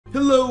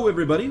Hello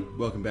everybody,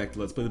 welcome back to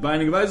Let's Play The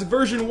Binding of Isaac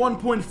version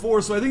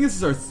 1.4, so I think this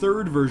is our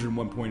third version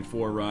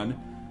 1.4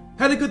 run.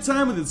 Had a good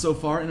time with it so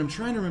far, and I'm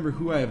trying to remember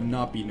who I have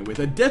not beaten it with.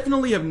 I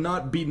definitely have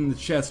not beaten the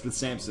chest with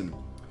Samson.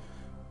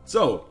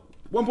 So,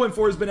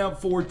 1.4 has been out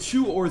for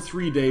 2 or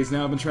 3 days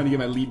now. I've been trying to get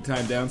my lead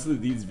time down so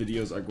that these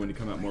videos are going to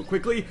come out more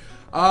quickly.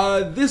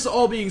 This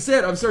all being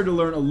said, I'm starting to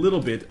learn a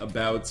little bit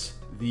about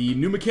the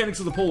new mechanics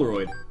of the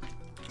Polaroid.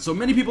 So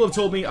many people have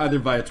told me, either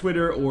via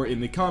Twitter or in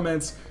the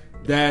comments,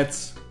 that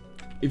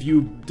if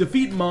you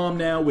defeat Mom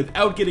now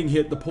without getting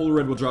hit, the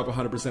Polaroid will drop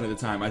 100% of the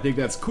time. I think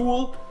that's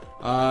cool,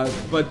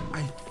 but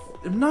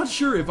I'm not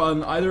sure if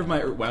on either of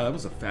my... Wow, that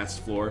was a fast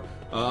floor.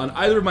 On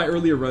either of my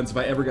earlier runs, if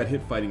I ever got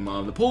hit fighting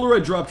Mom. The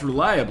Polaroid dropped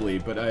reliably,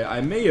 but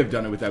I may have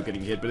done it without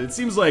getting hit, but it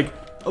seems like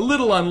a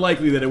little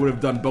unlikely that I would have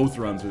done both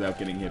runs without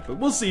getting hit, but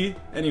we'll see.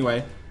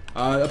 Anyway,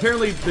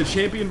 apparently the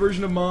champion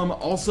version of Mom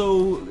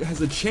also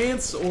has a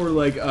chance, or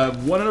like a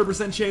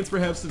 100% chance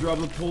perhaps, to drop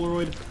the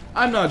Polaroid.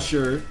 I'm not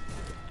sure.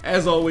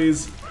 As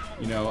always,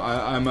 you know,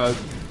 I'm a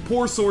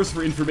poor source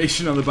for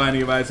information on the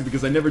Binding of Isaac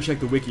because I never check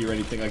the wiki or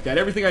anything like that.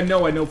 Everything I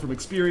know from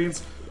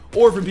experience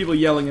or from people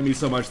yelling at me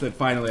so much that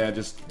finally I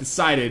just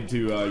decided to,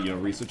 you know,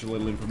 research a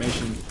little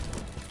information.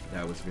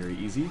 That was very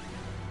easy.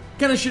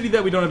 Kind of shitty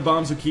that we don't have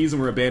bombs or keys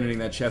and we're abandoning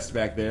that chest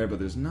back there, but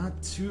there's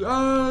not too...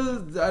 I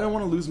don't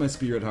want to lose my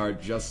spirit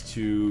heart just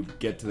to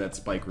get to that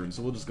spike room,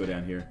 so we'll just go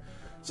down here.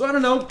 So I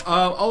don't know,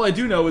 all I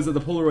do know is that the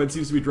Polaroid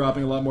seems to be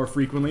dropping a lot more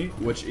frequently,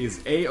 which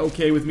is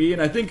A-okay with me,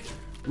 and I think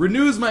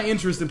renews my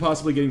interest in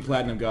possibly getting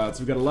Platinum Gods.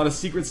 We've got a lot of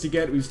secrets to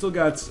get. We've still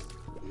got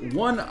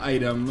one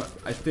item,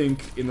 I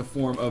think, in the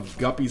form of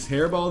Guppy's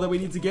hairball that we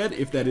need to get,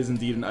 if that is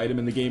indeed an item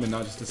in the game and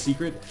not just a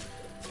secret.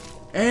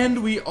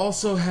 And we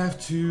also have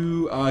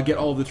to get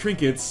all of the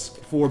trinkets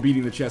for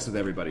beating the chest with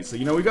everybody. So,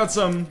 you know, we've got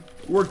some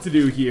work to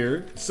do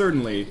here,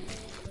 certainly.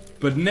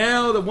 But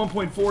now that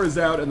 1.4 is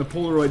out and the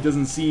Polaroid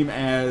doesn't seem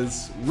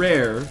as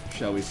rare,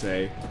 shall we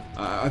say,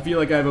 I feel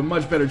like I have a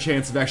much better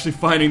chance of actually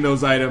finding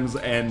those items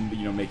and,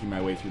 you know, making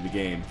my way through the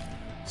game.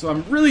 So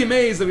I'm really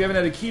amazed that we haven't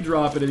had a key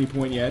drop at any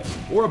point yet,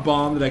 or a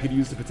bomb that I could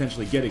use to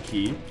potentially get a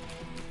key.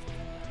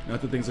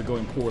 Not that things are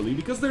going poorly,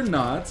 because they're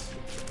not.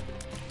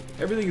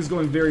 Everything is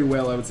going very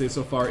well, I would say,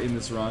 so far in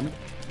this run.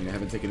 I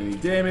haven't taken any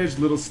damage.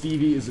 Little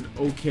Stevie is an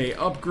okay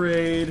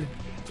upgrade.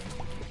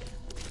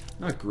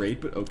 Not great,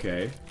 but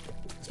okay.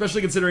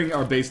 Especially considering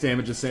our base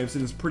damage of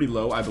Samson is pretty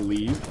low, I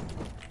believe.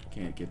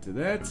 Can't get to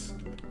that.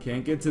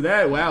 Can't get to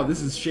that. Wow,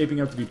 this is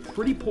shaping up to be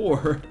pretty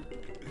poor.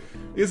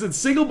 Is it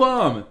single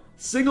bomb?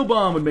 Single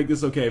bomb would make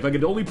this okay. If I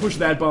could only push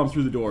that bomb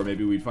through the door,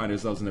 maybe we'd find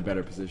ourselves in a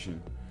better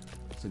position.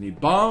 So I need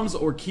bombs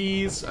or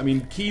keys. I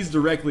mean, keys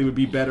directly would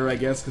be better, I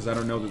guess, because I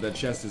don't know that that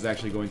chest is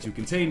actually going to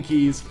contain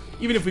keys.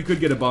 Even if we could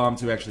get a bomb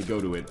to actually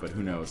go to it, but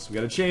who knows. We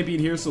got a champion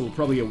here, so we'll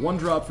probably get 1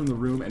 drop from the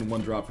room and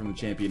 1 drop from the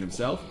champion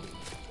himself.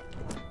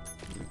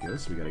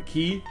 So we got a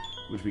key,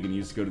 which we can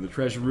use to go to the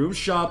treasure room.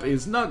 Shop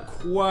is not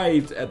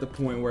quite at the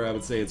point where I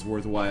would say it's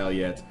worthwhile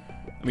yet.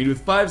 I mean,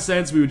 with 5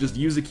 cents, we would just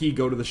use a key,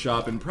 go to the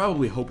shop, and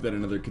probably hope that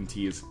another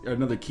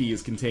key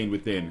is contained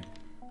within.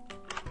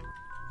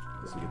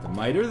 So we get the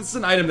miter. This is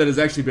an item that has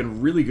actually been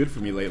really good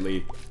for me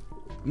lately.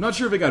 I'm not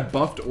sure if it got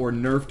buffed or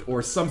nerfed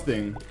or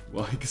something.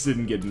 Well, I guess it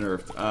didn't get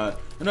nerfed.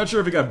 I'm not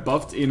sure if it got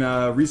buffed in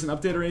a recent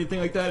update or anything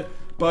like that.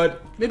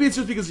 But maybe it's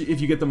just because if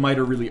you get the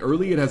miter really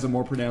early, it has a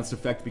more pronounced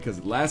effect because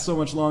it lasts so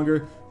much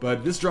longer.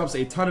 But this drops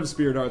a ton of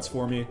spirit hearts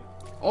for me.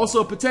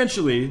 Also,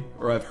 potentially,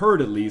 or I've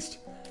heard at least,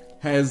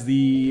 has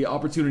the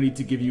opportunity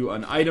to give you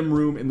an item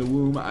room in the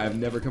womb. I've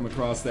never come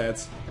across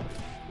that.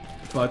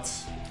 But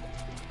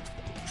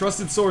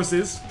trusted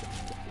sources,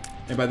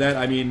 and by that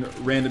I mean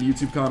random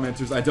YouTube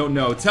commenters, I don't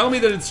know, tell me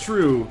that it's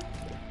true.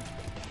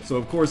 So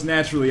of course,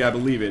 naturally, I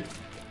believe it.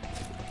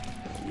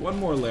 1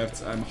 more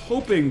left. I'm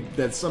hoping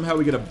that somehow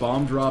we get a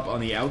bomb drop on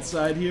the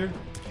outside here.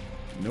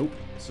 Nope.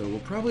 So we'll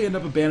probably end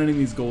up abandoning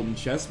these golden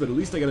chests, but at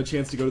least I got a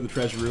chance to go to the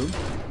treasure room.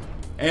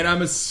 And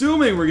I'm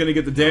assuming we're gonna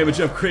get the damage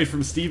upgrade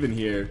from Steven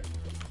here.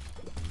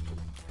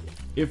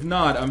 If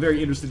not, I'm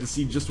very interested to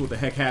see just what the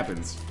heck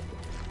happens.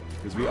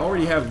 Because we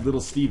already have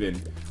Little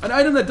Steven. An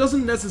item that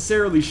doesn't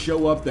necessarily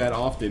show up that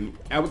often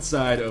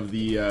outside of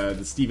the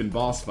Steven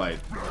boss fight.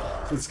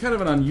 So it's kind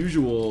of an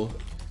unusual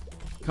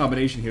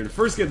combination here to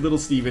first get Little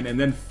Steven and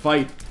then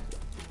fight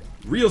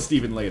real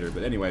Steven later.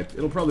 But anyway,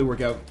 it'll probably work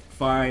out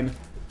fine.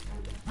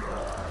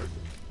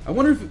 I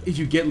wonder if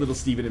you get Little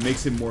Steven, it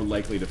makes him more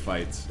likely to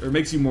fight. Or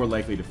makes you more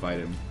likely to fight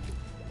him.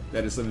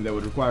 That is something that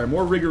would require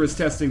more rigorous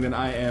testing than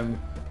I am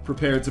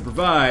prepared to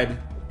provide.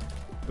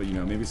 But, you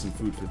know, maybe some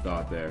food for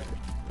thought there.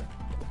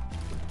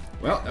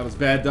 Well, that was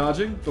bad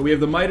dodging. But we have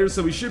the miter,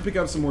 so we should pick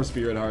up some more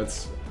spirit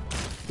hearts.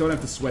 Don't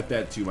have to sweat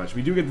that too much.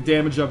 We do get the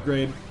damage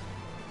upgrade.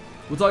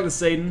 We'll talk to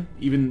Satan,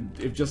 even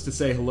if just to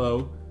say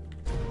hello.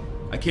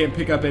 I can't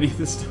pick up any of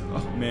this stuff.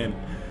 Oh, man.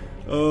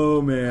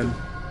 Oh, man.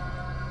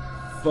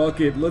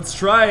 Fuck it. Let's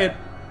try it.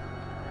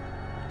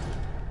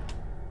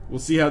 We'll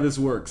see how this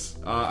works.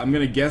 I'm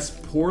gonna guess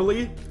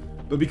poorly,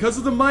 but because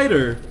of the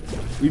miter,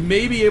 we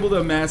may be able to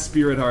amass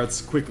spirit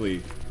hearts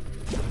quickly.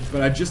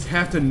 But I just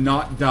have to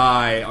not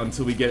die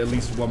until we get at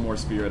least one more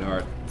Spirit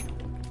Heart.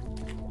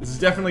 This is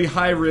definitely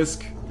high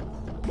risk.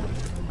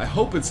 I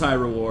hope it's high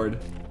reward.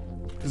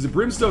 Because the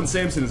Brimstone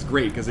Samson is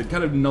great, because it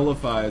kind of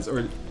nullifies,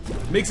 or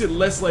makes it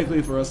less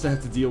likely for us to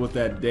have to deal with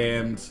that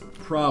damned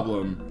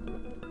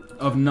problem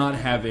of not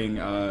having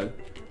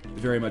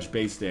very much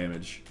base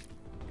damage.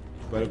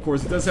 But of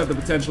course, it does have the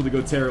potential to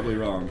go terribly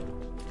wrong.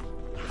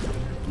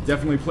 I'm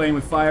definitely playing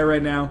with fire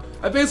right now.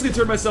 I basically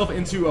turned myself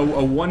into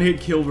a one-hit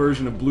kill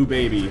version of Blue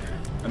Baby.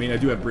 I mean, I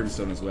do have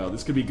Brimstone as well.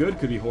 This could be good,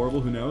 could be horrible,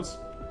 who knows?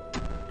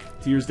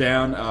 Tears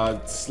down,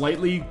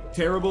 slightly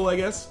terrible, I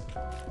guess.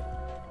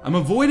 I'm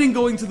avoiding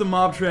going to the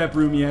mob trap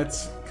room yet,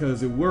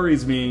 because it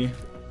worries me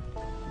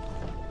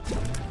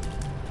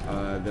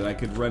that I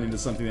could run into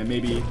something that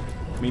maybe...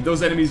 I mean,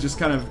 those enemies just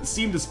kind of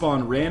seem to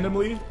spawn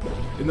randomly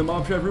in the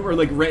mob trap room, or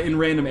like in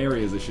random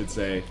areas, I should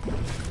say,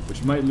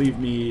 which might leave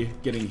me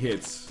getting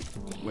hits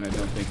when I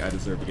don't think I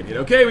deserve to get hit.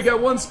 Okay, we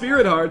got one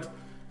Spirit Heart!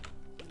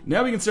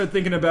 Now we can start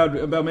thinking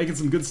about making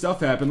some good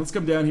stuff happen. Let's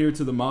come down here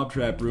to the mob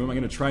trap room. I'm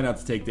going to try not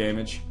to take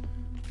damage.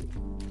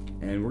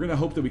 And we're gonna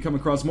hope that we come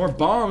across more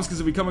bombs, because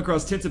if we come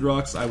across tinted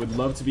rocks, I would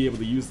love to be able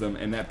to use them,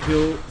 and that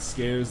pill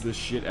scares the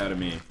shit out of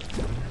me.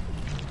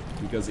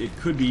 Because it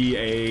could be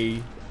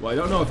a... Well, I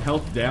don't know if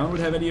health down would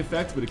have any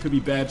effect, but it could be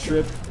bad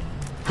trip.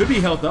 Could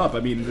be health up. I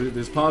mean,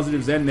 there's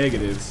positives and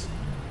negatives.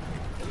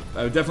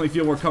 I would definitely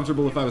feel more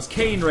comfortable if I was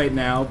Kane right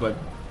now, but...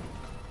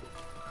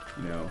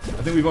 You know,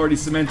 I think we've already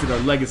cemented our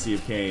legacy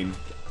of Kane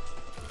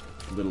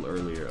a little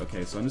earlier.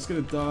 Okay, so I'm just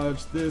gonna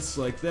dodge this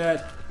like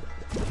that.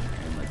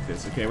 And like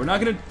this. Okay, we're not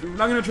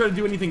gonna try to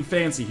do anything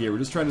fancy here. We're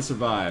just trying to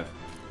survive.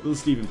 Little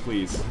Steven,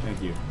 please.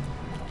 Thank you.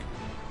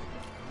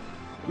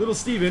 Little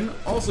Steven,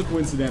 also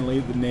coincidentally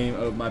the name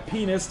of my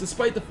penis,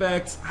 despite the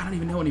fact I don't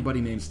even know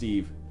anybody named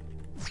Steve.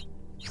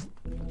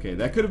 Okay,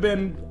 that could have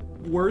been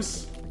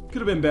worse. Could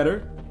have been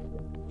better.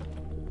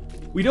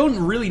 We don't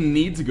really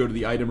need to go to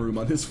the item room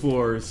on this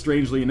floor,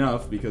 strangely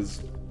enough,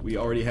 because we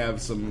already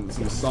have some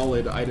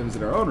solid items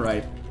in our own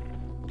right.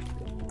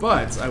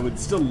 But I would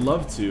still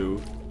love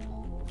to.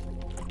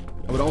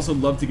 I would also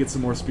love to get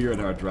some more Spirit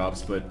Heart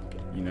drops, but,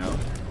 you know,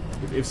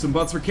 if some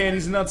butts were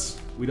candies and nuts,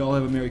 we'd all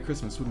have a Merry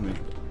Christmas, wouldn't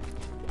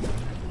we?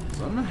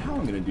 So I don't know how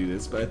I'm gonna do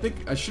this, but I think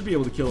I should be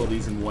able to kill all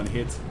these in one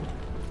hit.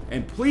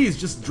 And please,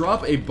 just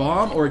drop a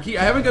bomb or a key.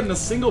 I haven't gotten a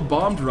single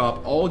bomb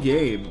drop all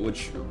game,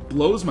 which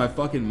blows my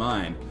fucking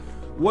mind.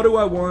 What do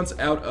I want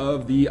out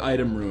of the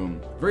item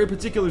room? Very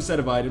particular set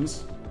of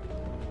items.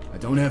 I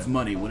don't have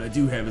money. What I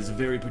do have is a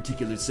very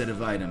particular set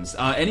of items.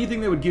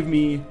 Anything that would give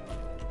me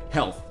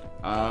health.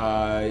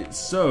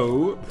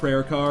 So,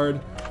 prayer card.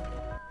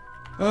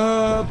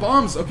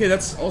 Bombs. Okay,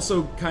 that's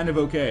also kind of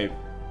okay.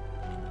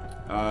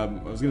 I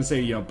was gonna say,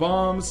 you know,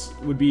 bombs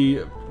would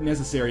be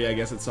necessary, I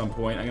guess, at some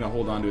point. I'm gonna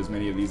hold on to as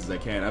many of these as I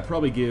can. I'd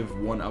probably give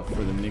one up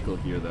for the nickel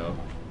here, though.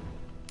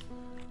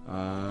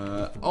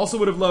 Also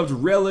would have loved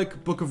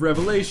Relic, Book of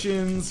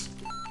Revelations.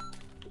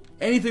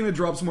 Anything that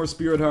drops more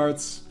Spirit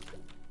Hearts.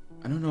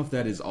 I don't know if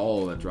that is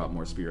all that drop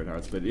more Spirit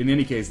Hearts, but in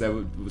any case, that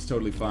was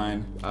totally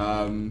fine.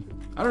 I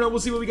don't know,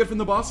 we'll see what we get from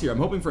the boss here. I'm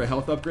hoping for a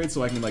health upgrade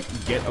so I can, like,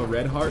 get a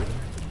red heart.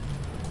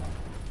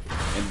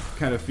 And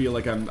kind of feel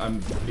like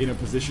I'm in a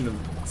position of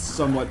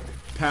somewhat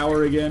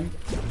power again.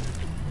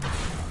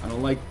 I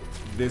don't like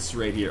this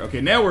right here.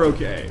 Okay, now we're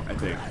okay, I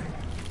think.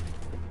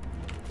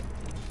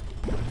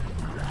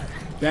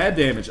 Bad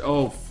damage.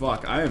 Oh,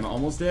 fuck. I am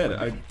almost dead.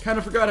 I kind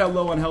of forgot how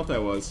low on health I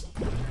was.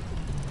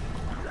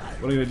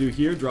 What am I gonna do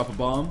here? Drop a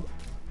bomb.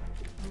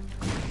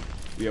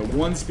 We got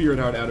one Spirit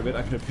Heart out of it.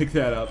 I'm gonna pick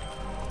that up.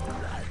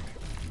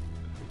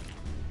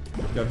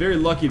 Got very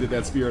lucky that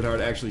that Spirit Heart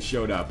actually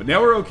showed up. But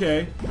now we're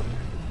okay.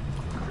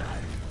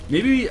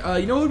 Maybe, you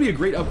know what would be a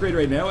great upgrade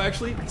right now,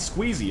 actually?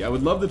 Squeezy. I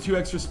would love the 2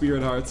 extra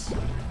Spirit Hearts.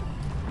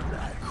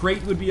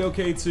 Crate would be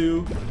okay,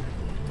 too.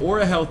 Or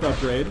a health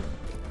upgrade.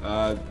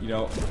 You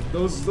know,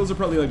 those are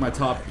probably, like, my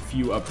top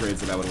few upgrades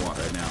that I would want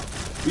right now.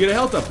 We get a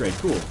health upgrade.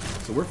 Cool.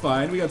 So we're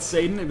fine. We got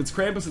Satan. If it's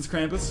Krampus, it's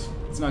Krampus.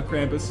 It's not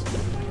Krampus.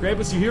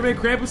 Krampus, you hear me,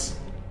 Krampus?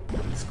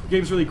 This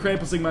game's really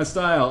Krampusing my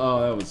style.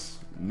 Oh, that was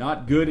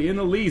not good in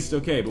the least.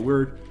 Okay, but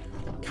we're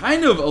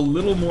kind of a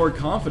little more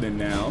confident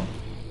now.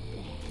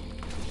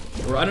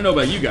 Or I don't know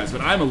about you guys,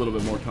 but I'm a little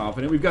bit more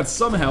confident. We've got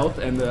some health,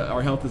 and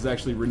our health is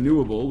actually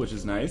renewable, which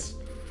is nice.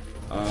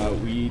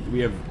 We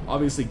have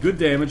obviously good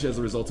damage as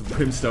a result of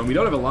Brimstone. We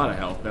don't have a lot of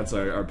health. That's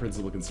our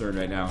principal concern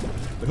right now.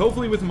 But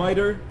hopefully with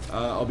Miter,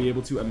 I'll be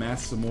able to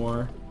amass some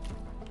more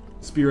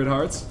Spirit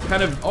Hearts.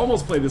 Kind of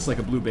almost play this like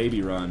a Blue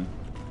Baby run.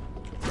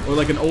 Or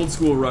like an old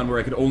school run where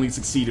I could only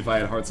succeed if I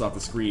had hearts off the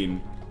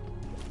screen.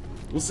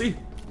 We'll see.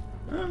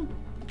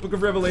 Book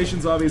of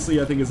Revelations,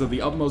 obviously, I think is of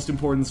the utmost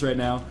importance right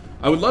now.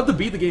 I would love to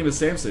beat the game as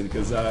Samson,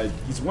 because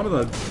he's one of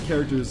the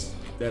characters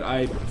that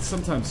I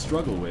sometimes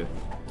struggle with.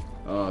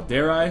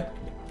 Dare I?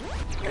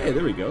 Hey,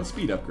 there we go.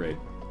 Speed upgrade.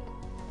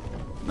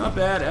 Not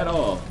bad at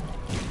all.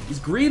 These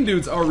green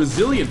dudes are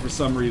resilient for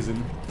some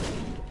reason.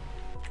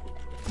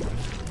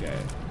 Okay.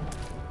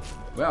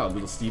 Wow,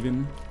 little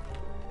Steven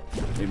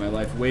made my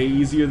life way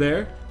easier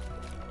there.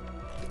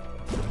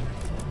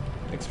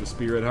 extra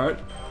spirit heart.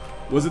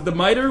 Was it the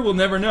miter? We'll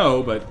never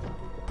know, but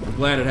I'm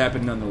glad it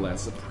happened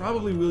nonetheless. I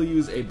probably will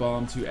use a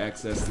bomb to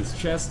access this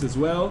chest as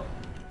well.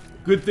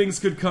 Good things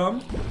could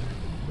come.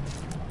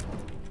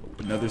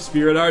 Another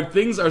spirit heart.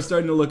 Things are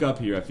starting to look up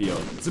here, I feel.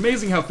 It's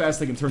amazing how fast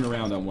they can turn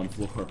around on one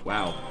floor.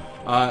 Wow.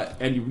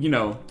 And, you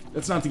know,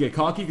 that's not to get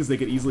cocky, because they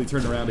could easily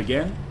turn around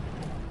again.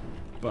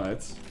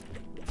 But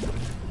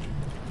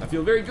I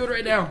feel very good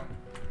right now.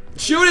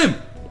 Shoot him!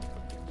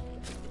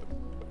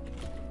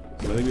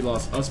 So I think we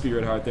lost a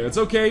spirit heart there. It's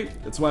okay.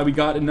 That's why we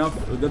got enough.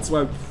 That's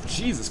why...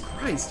 Jesus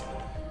Christ.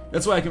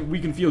 That's why we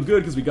can feel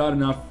good, because we got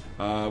enough.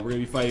 We're going to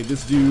be fighting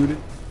this dude,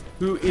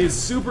 who is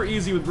super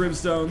easy with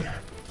brimstone,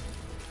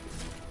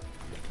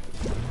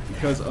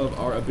 because of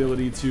our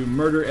ability to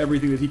murder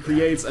everything that he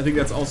creates. I think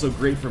that's also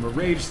great from a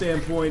rage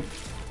standpoint.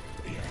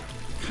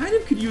 Kind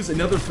of could use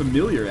another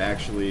familiar,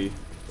 actually.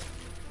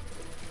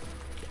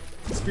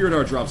 Spirit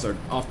heart drops are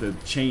off the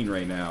chain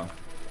right now.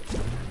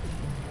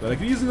 But I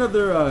could use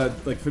another,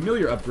 like,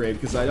 familiar upgrade,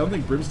 because I don't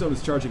think brimstone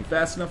is charging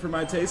fast enough for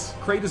my taste.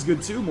 Crate is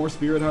good too, more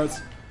spirit hearts.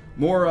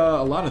 More,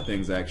 a lot of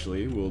things,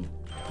 actually. We'll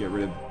get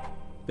rid of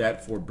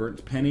that for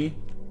burnt penny.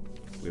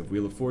 We have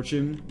Wheel of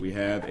Fortune. We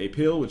have a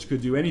pill, which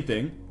could do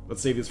anything.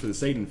 Let's save this for the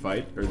Satan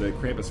fight, or the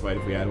Krampus fight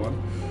if we had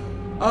one.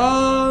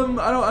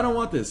 I don't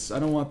want this. I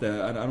don't want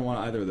that. I don't want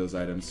either of those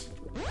items.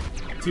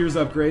 Tears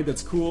upgrade,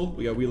 that's cool.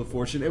 We got Wheel of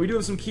Fortune. And we do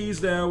have some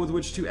keys now with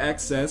which to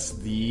access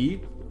the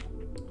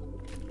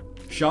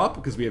shop,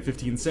 because we have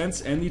 15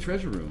 cents, and the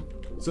treasure room.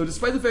 So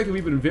despite the fact that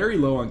we've been very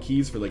low on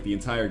keys for like the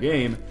entire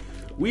game,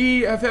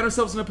 we have found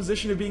ourselves in a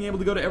position of being able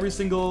to go to every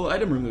single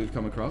item room that we've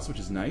come across, which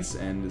is nice,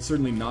 and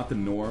certainly not the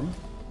norm.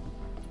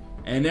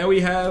 And now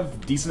we have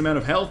a decent amount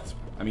of health.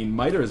 I mean,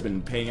 Miter has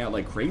been paying out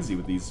like crazy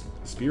with these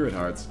spirit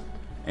hearts.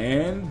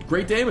 And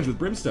great damage with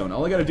brimstone.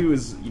 All I gotta do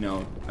is, you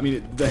know, I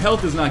mean, the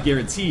health is not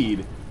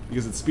guaranteed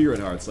because it's spirit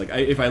hearts. Like,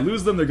 if I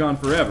lose them, they're gone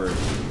forever.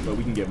 But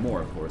we can get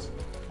more, of course.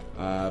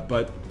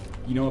 But,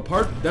 you know,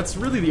 that's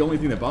really the only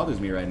thing that bothers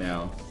me right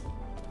now.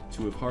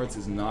 Two of Hearts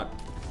is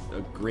not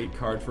a great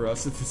card for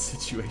us in this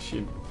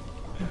situation.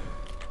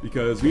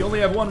 Because we only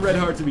have one red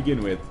heart to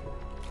begin with.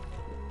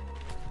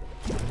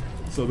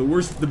 So the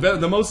worst,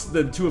 the most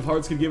the Two of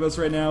Hearts can give us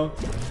right now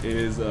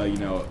is, you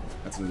know,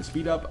 that's another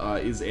speed up,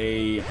 is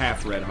a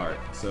half red heart.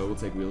 So we'll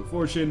take Wheel of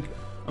Fortune.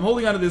 I'm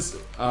holding on to this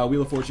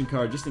Wheel of Fortune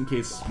card just in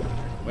case,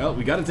 well,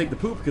 we gotta take the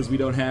poop because we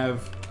don't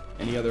have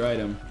any other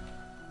item.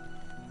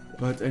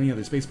 But any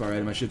other spacebar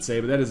item, I should say,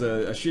 but that is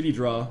a shitty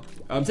draw.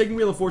 I'm taking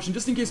Wheel of Fortune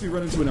just in case we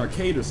run into an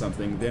arcade or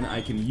something, then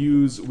I can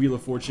use Wheel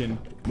of Fortune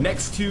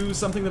next to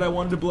something that I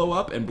wanted to blow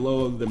up and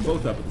blow them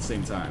both up at the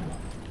same time.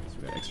 So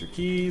we got extra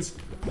keys.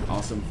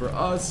 Awesome for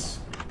us.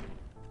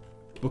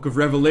 Book of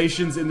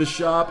Revelations in the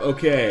shop.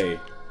 Okay.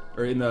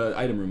 Or in the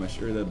item room, or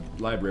the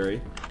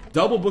library.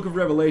 Double Book of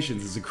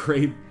Revelations is a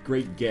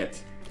great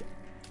get.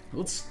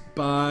 Let's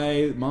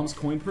buy Mom's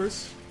Coin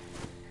Purse.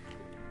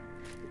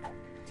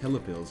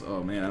 Telepills.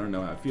 Oh man, I don't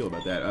know how I feel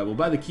about that. We'll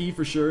buy the key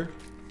for sure.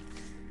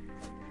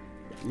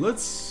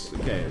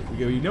 Okay,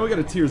 we know we got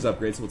a Tears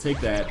upgrade, so we'll take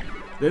that.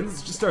 Then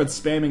let's just start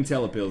spamming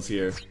telepills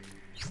here.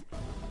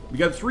 We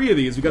got 3 of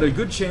these. We got a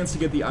good chance to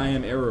get the I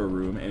Am Error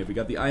Room, and if we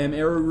got the I Am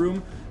Error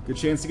Room, good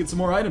chance to get some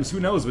more items. Who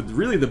knows? But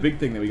really, the big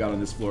thing that we got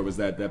on this floor was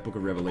that Book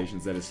of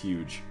Revelations. That is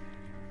huge.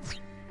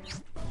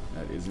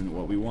 That isn't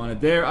what we wanted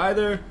there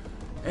either.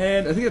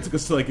 And I think that took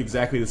us to like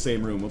exactly the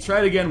same room. We'll try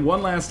it again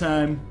one last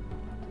time.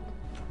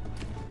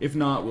 If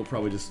not, we'll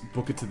probably just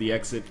book it to the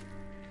exit.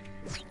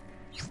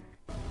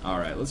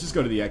 Alright, let's just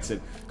go to the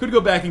exit. Could go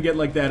back and get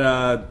like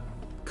that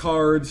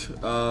card,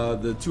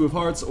 the Two of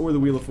Hearts, or the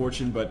Wheel of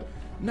Fortune, but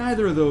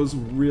neither of those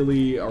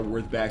really are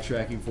worth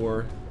backtracking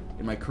for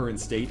in my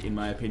current state, in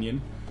my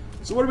opinion.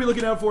 So what are we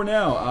looking out for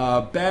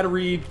now?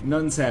 Battery,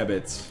 Nun's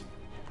Habit.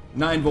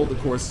 9 volt, of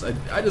course.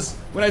 I just,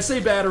 when I say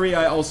battery,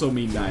 I also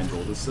mean 9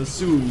 volt. Just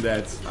assume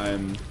that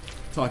I'm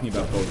talking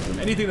about both of them.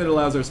 Anything that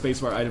allows our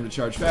spacebar item to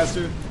charge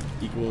faster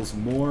equals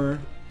more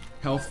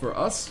health for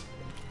us.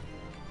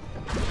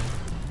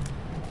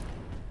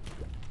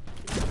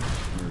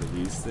 Murder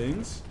these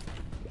things.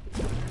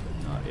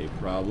 Not a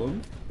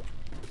problem.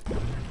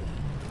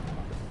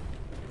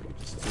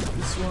 Just take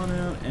this one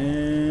out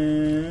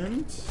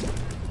and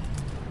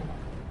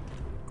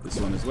this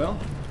one as well.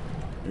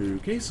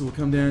 Okay, so we'll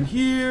come down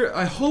here.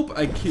 I hope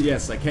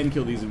yes, I can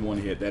kill these in one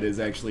hit. That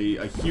is actually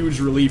a huge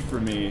relief for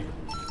me.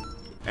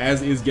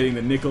 As is getting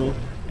the nickel,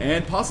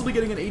 and possibly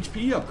getting an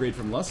HP upgrade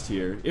from Lust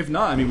here. If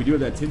not, I mean, we do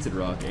have that Tinted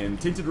Rock, and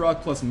Tinted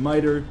Rock plus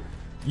Miter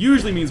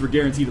usually means we're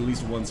guaranteed at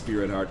least 1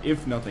 Spirit Heart,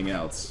 if nothing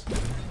else.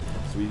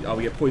 So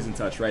we get Poison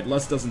Touch, right?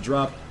 Lust doesn't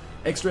drop.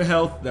 Extra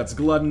health, that's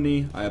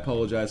Gluttony. I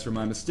apologize for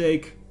my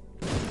mistake.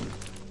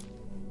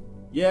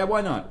 Yeah, why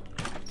not?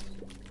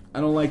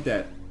 I don't like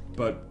that,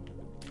 but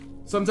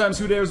sometimes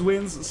Who Dares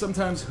wins,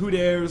 sometimes Who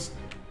Dares,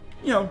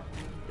 you know,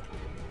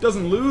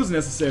 doesn't lose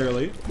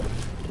necessarily,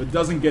 but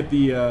doesn't get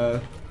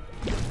the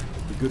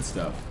good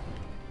stuff.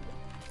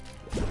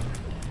 So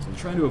I'm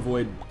trying to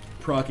avoid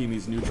proccing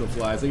these neutral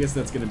flies. I guess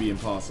that's going to be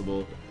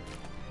impossible.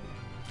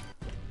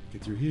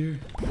 Get through here.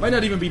 Might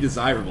not even be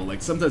desirable.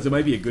 Like, sometimes it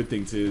might be a good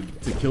thing to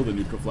kill the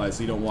neutral flies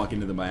so you don't walk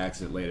into them by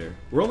accident later.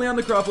 We're only on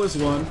Necropolis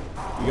 1.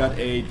 We got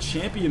a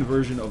champion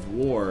version of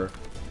War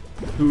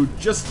who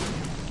just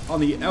on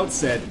the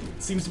outset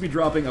seems to be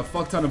dropping a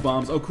fuck ton of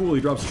bombs. Oh, cool,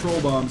 he drops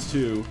troll bombs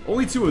too.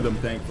 Only 2 of them,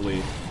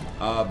 thankfully.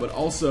 But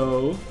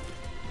also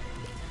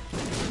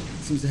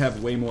seems to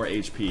have way more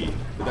HP.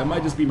 But that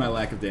might just be my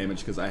lack of damage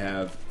because I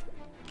have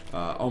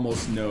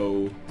almost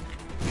no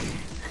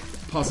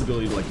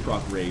possibility to, like,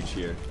 proc rage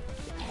here.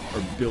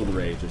 Or build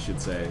rage, I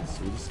should say.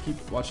 So we'll just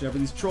keep watching out for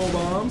these troll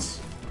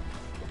bombs.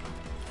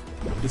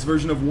 This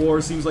version of War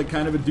seems like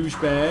kind of a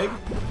douchebag.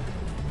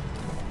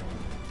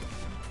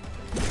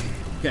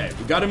 Okay,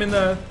 we got him in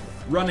the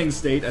running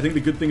state. I think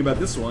the good thing about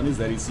this one is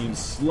that he seems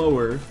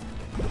slower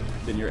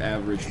than your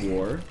average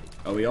War.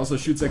 Oh, he also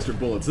shoots extra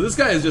bullets. So this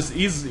guy is just,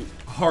 he's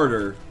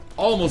harder,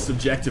 almost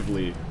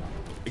objectively.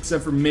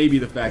 Except for maybe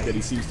the fact that he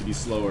seems to be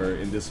slower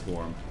in this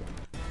form.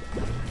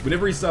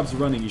 Whenever he stops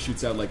running, he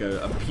shoots out like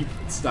a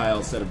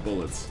peep-style set of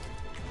bullets.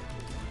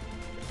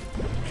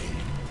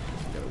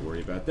 Gotta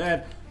worry about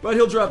that. But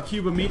he'll drop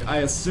Cube of Meat, I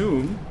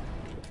assume.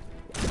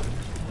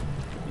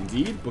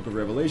 Indeed, Book of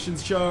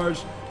Revelations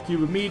charged.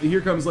 Cube of Meat.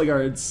 Here comes like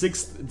our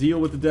 6th deal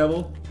with the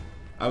devil.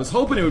 I was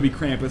hoping it would be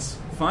Krampus.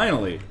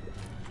 Finally.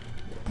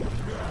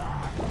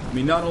 I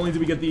mean, not only do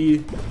we get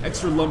the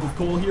extra lump of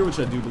coal here, which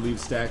I do believe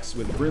stacks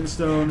with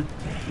brimstone,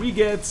 we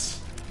get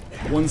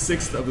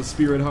 1/6 of the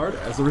Spirit Heart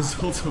as a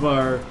result of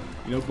our,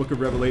 you know, Book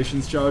of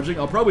Revelations charging.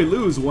 I'll probably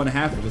lose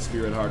 1/2 of the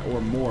Spirit Heart or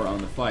more on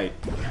the fight,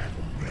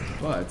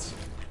 but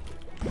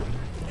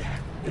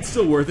it's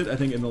still worth it, I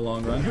think, in the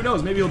long run. Who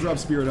knows, maybe he'll drop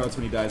Spirit Hearts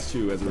when he dies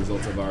too as a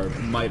result of our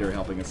Miter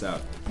helping us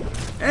out.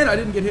 And I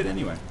didn't get hit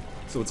anyway,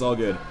 so it's all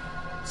good.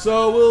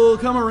 So we'll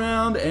come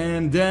around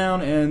and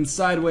down and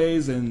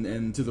sideways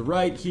and to the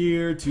right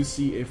here to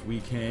see if we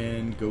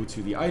can go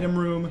to the item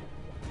room.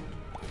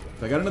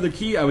 If I got another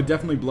key, I would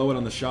definitely blow it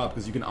on the shop,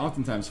 because you can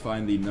oftentimes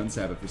find the Nun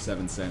Sabbath for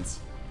 7 cents.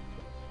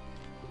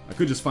 I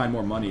could just find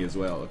more money as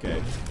well,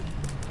 okay.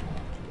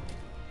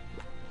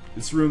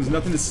 This room's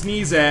nothing to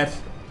sneeze at.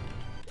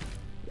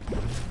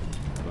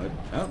 But,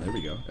 oh, there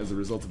we go. As a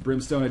result of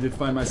brimstone, I did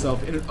find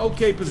myself in an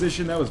okay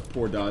position. That was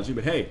poor dodging,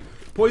 but hey,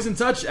 Poison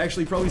Touch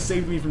actually probably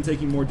saved me from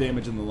taking more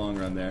damage in the long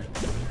run there.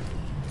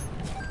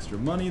 Extra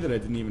money that I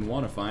didn't even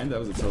want to find. That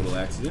was a total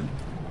accident.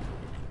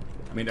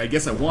 I mean, I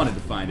guess I wanted to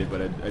find it,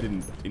 but I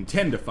didn't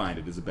intend to find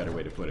it, is a better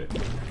way to put it.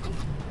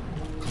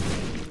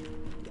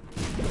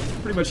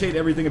 Pretty much hate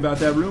everything about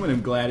that room, and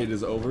I'm glad it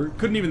is over.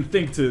 Couldn't even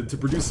think to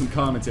produce some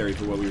commentary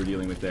for what we were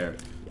dealing with there.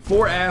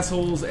 4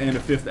 assholes and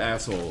a 5th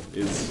asshole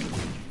is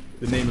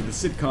the name of the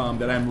sitcom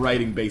that I'm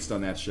writing based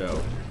on that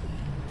show.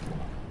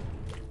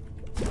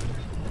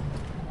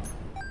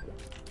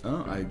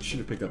 Oh, I should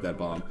have picked up that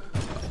bomb.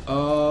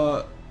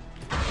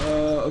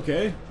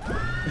 Okay.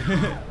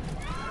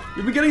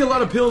 We've been getting a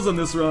lot of pills on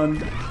this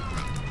run.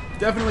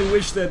 Definitely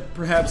wish that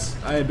perhaps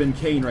I had been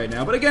Kane right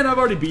now. But again, I've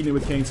already beaten it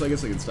with Kane, so I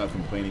guess I can stop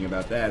complaining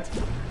about that.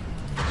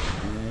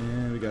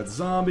 And we got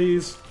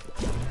zombies.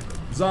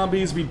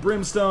 Zombies beat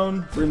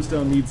Brimstone.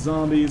 Brimstone meets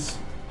zombies.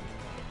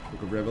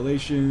 Book of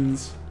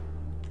Revelations.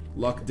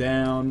 Luck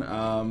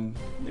down.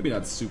 Maybe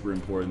not super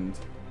important.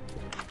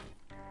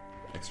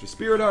 Extra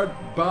Spirit Heart.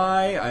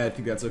 Buy. I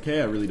think that's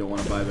okay. I really don't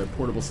want to buy the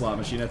portable slot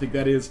machine. I think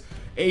that is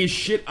a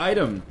shit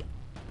item.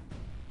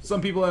 Some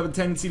people have a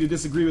tendency to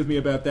disagree with me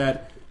about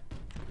that.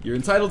 You're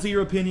entitled to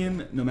your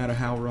opinion, no matter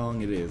how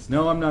wrong it is.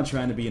 No, I'm not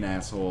trying to be an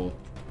asshole.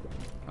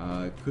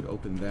 Could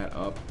open that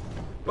up.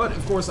 But,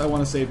 of course, I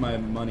want to save my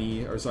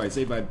money, or sorry,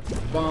 save my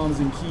bombs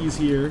and keys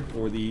here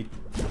for the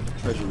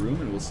treasure room,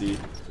 and we'll see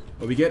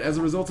what we get as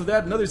a result of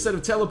that. Another set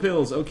of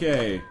telepills,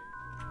 okay.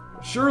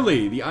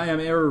 Surely, the I Am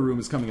Error room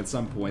is coming at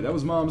some point. That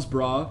was Mom's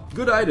bra.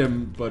 Good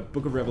item, but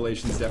Book of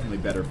Revelation is definitely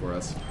better for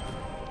us.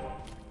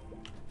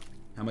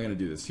 How am I going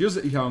to do this? Here's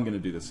how I'm going to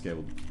do this, okay.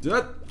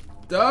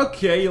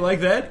 Okay, you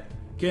like that?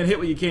 Can't hit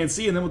what you can't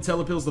see, and then we'll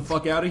telepills the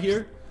fuck out of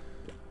here.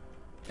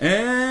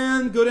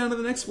 And go down to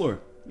the next floor.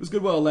 It was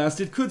good while it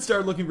lasted. Could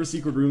start looking for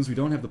secret rooms. We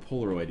don't have the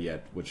Polaroid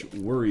yet, which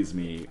worries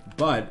me.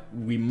 But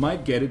we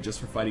might get it just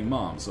for fighting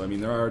Mom. So, I mean,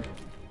 there are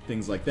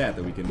things like that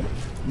that we can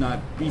not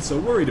be so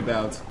worried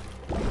about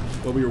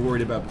what we were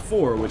worried about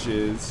before, which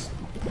is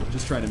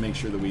just trying to make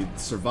sure that we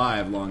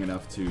survive long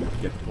enough to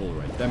get the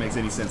Polaroid. If that makes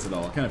any sense at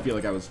all. I kind of feel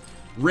like I was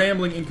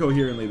rambling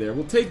incoherently there.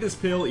 We'll take this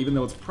pill, even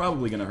though it's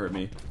probably going to hurt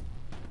me.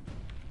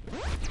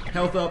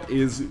 Health up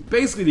is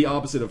basically the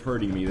opposite of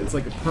hurting me. It's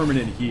like a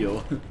permanent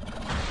heal. So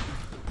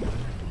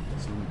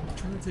I'm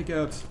trying to take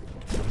out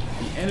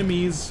the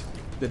enemies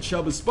that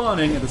Chubb is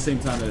spawning at the same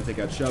time that I take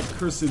out Chubb.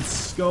 Cursed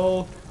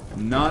Skull,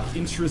 not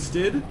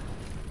interested.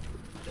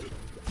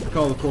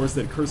 Recall, of course,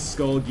 that Cursed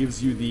Skull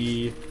gives you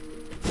the...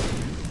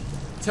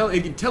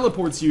 it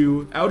teleports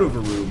you out of a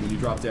room when you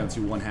drop down to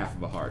 1/2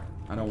 of a heart.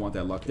 I don't want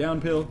that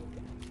lockdown pill.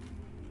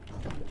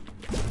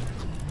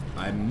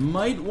 I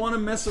might want to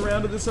mess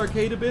around with this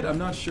arcade a bit. I'm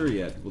not sure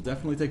yet. We'll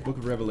definitely take Book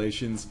of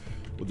Revelations.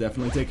 We'll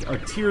definitely take our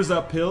Tears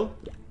Up pill.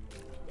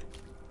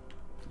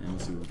 And we'll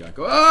see what we got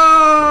going.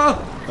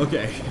 Oh!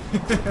 Okay.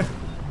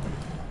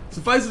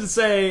 Suffice it to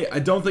say, I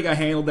don't think I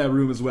handled that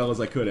room as well as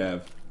I could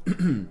have.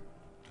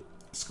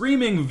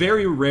 Screaming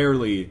very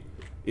rarely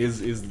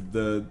is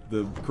the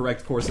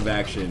correct course of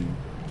action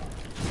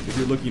if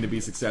you're looking to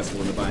be successful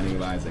in the Binding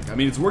of Isaac. I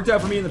mean, it's worked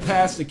out for me in the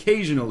past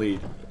occasionally,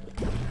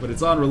 but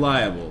it's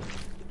unreliable.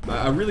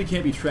 I really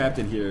can't be trapped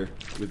in here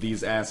with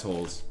these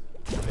assholes.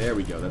 There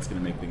we go, that's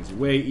gonna make things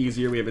way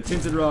easier. We have a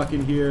Tinted Rock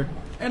in here,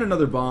 and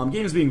another bomb.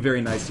 Game is being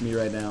very nice to me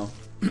right now.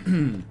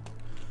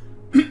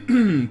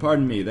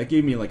 Pardon me, that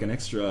gave me like an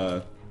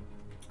extra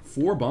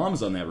 4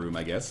 bombs on that room,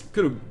 I guess.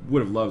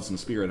 Would have loved some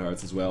Spirit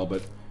Hearts as well,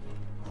 but,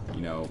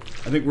 you know,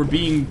 I think we're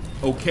being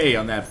okay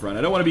on that front.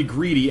 I don't want to be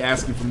greedy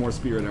asking for more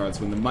Spirit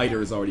Hearts when the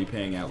Miter is already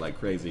paying out like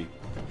crazy.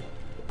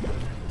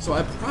 So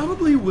I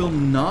probably will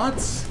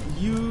not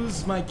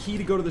use my key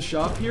to go to the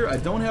shop here. I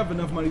don't have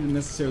enough money to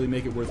necessarily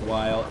make it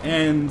worthwhile,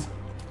 and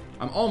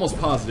I'm almost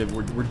positive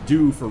we're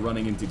due for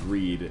running into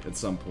greed at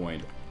some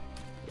point.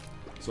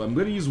 So I'm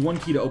going to use 1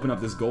 key to open up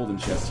this golden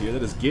chest here.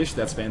 That is Gish,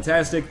 that's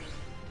fantastic.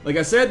 Like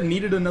I said,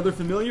 needed another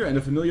familiar, and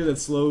a familiar that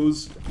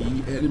slows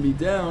the enemy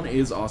down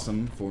is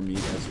awesome for me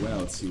as well.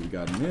 Let's see what we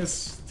got in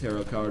this.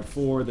 Tarot card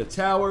for the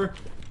tower.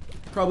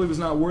 Probably was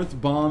not worth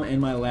bomb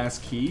and my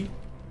last key,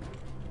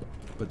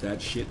 but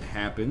that shit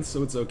happens,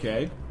 so it's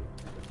okay.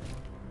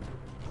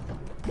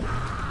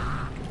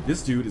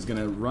 This dude is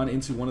gonna run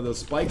into one of those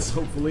spikes,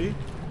 hopefully.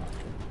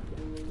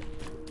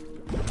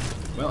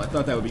 Well, I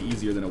thought that would be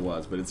easier than it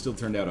was, but it still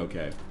turned out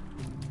okay.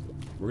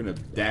 We're gonna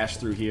dash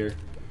through here.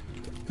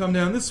 Come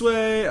down this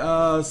way.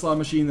 Slot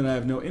machine that I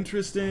have no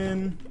interest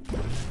in.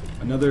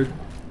 Another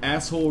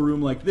asshole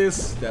room like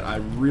this that I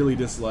really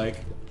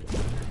dislike.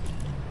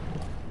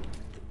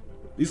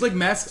 These, like,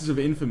 masks of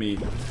infamy,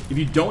 if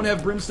you don't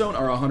have brimstone,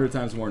 are 100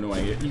 times more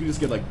annoying. You can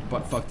just get, like,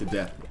 butt-fucked to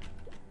death.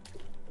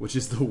 Which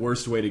is the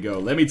worst way to go.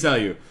 Let me tell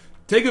you.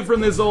 Take it from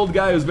this old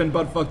guy who's been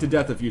butt-fucked to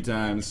death a few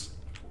times.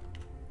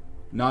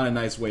 Not a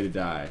nice way to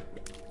die.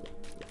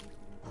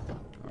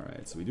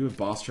 Alright, so we do have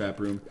boss trap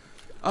room.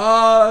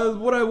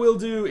 What I will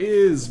do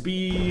is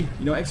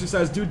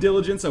exercise due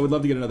diligence. I would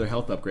love to get another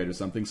health upgrade or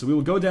something. So we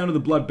will go down to the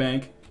blood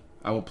bank.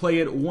 I will play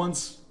it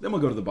once, then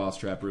we'll go to the boss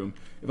trap room.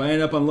 If I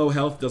end up on low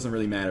health, doesn't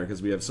really matter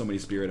because we have so many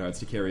Spirit Hearts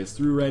to carry us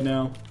through right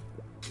now.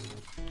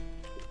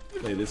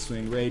 Play this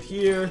swing right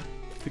here.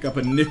 Pick up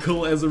a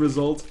nickel as a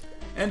result,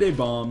 and a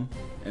bomb,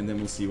 and then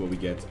we'll see what we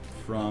get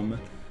from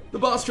the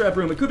boss trap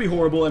room. It could be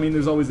horrible. I mean,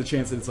 there's always a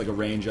chance that it's like a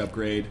range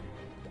upgrade,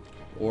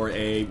 or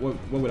a what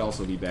would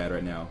also be bad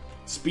right now.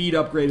 Speed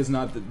upgrade is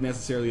not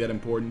necessarily that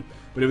important,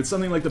 but if it's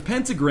something like the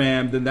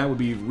pentagram, then that would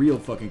be real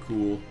fucking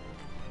cool.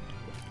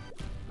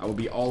 I will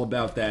be all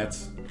about that.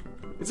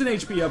 It's an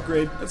HP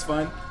upgrade, that's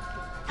fine.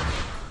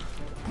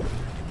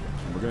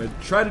 And we're gonna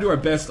try to do our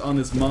best on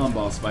this Mom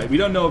boss fight. We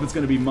don't know if it's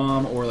gonna be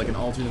Mom or like an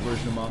alternate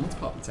version of Mom. Let's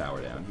pop the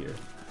tower down here.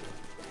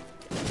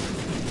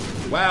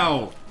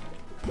 Wow!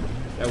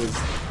 That was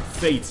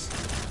fate,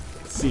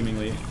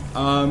 seemingly.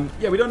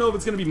 Yeah, we don't know if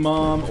it's gonna be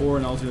Mom or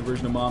an alternate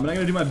version of Mom, and I'm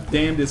gonna do my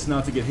damnedest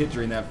not to get hit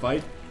during that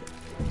fight,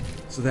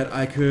 so that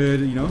I could,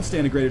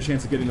 stand a greater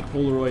chance of getting the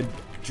Polaroid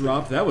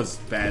dropped. That was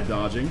bad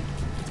dodging.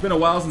 It's been a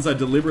while since I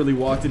deliberately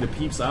walked into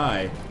Peep's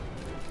eye.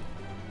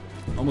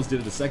 Almost did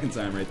it a second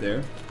time right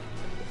there.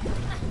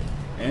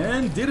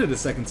 And did it a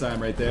second time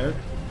right there.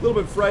 A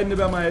little bit frightened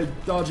about my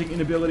dodging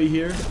inability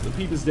here. The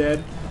Peep is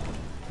dead.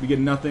 We get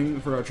nothing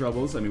for our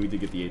troubles. I mean, we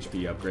did get the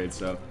HP upgrade,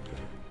 so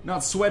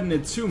not sweating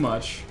it too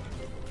much.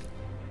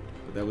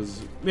 But that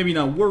was maybe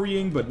not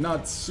worrying, but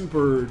not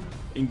super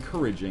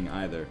encouraging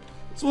either.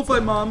 So we'll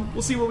fight Mom.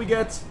 We'll see what we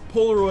get.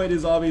 Polaroid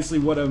is obviously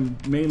what I'm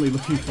mainly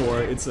looking for.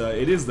 It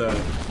is the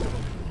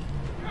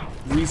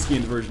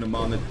reskinned version of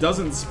Mom that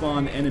doesn't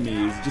spawn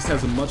enemies, just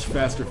has a much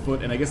faster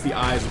foot, and I guess the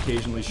eyes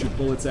occasionally shoot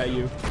bullets at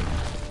you.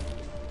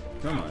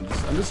 Come on,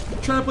 I'm just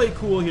trying to play it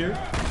cool here.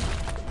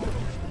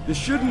 This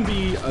shouldn't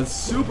be a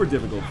super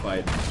difficult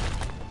fight.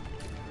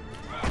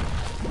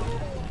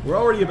 We're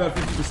already about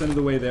 50% of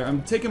the way there.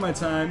 I'm taking my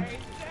time.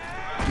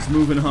 Just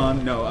moving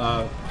on. No,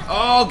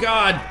 oh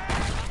god!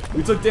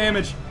 We took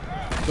damage.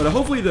 But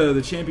hopefully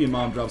the champion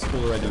Mom drops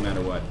Polaroid no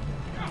matter what.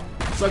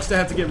 Sucks to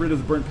have to get rid of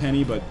the burnt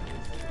penny, but,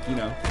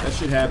 that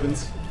shit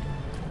happens.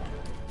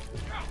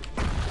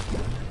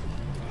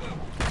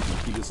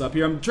 Keep this up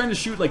here. I'm trying to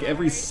shoot like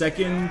every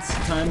second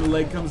time the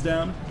leg comes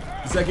down.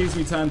 Because that gives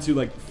me time to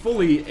like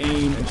fully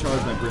aim and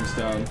charge my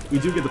brimstone. We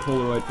do get the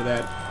Polaroid for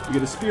that. We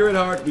get a Spirit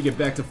Heart, we get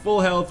back to full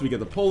health, we get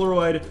the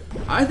Polaroid.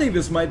 I think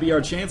this might be our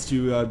chance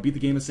to beat the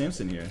game of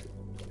Samson here.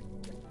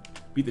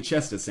 Beat the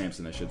chest as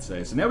Samson, I should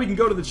say. So now we can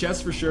go to the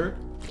chest for sure.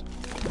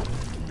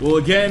 We'll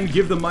again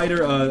give the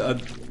Miter a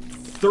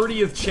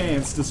 30th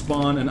chance to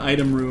spawn an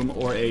item room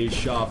or a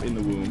shop in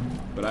the womb.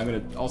 But I'm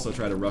going to also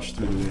try to rush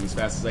through the womb as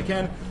fast as I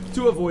can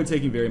to avoid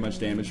taking very much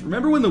damage.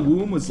 Remember when the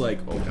womb was like,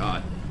 oh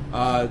god,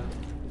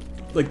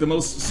 like the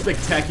most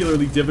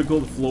spectacularly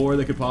difficult floor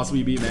that could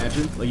possibly be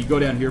imagined? Like you go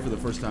down here for the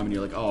first time and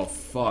you're like, oh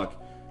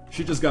fuck,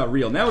 shit just got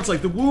real. Now it's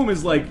like the womb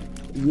is like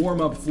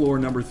warm-up floor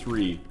number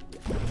 3.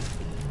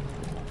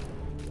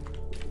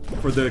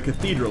 for the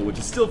cathedral, which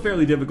is still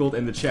fairly difficult,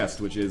 and the chest,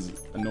 which is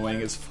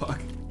annoying as fuck.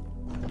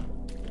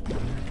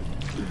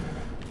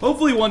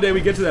 Hopefully one day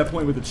we get to that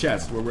point with the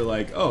chest, where we're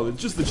like, oh,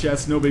 it's just the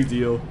chest, no big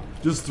deal.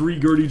 Just 3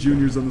 Gertie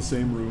Juniors on the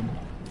same room.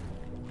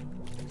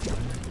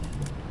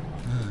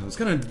 I was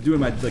kind of doing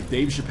my, like,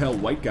 Dave Chappelle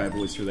white guy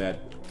voice for that.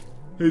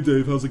 Hey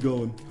Dave, how's it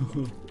going?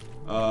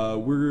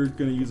 We're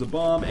gonna use a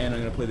bomb, and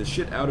I'm gonna play the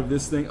shit out of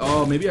this thing.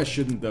 Oh, maybe I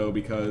shouldn't, though,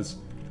 because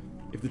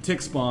if the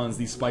tick spawns,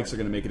 these spikes are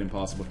gonna make it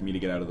impossible for me to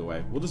get out of the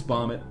way. We'll just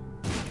bomb it.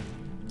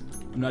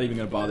 I'm not even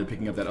gonna bother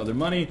picking up that other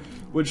money,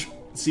 which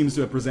seems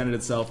to have presented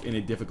itself in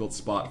a difficult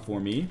spot for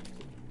me.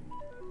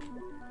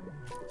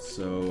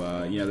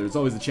 So, yeah, there's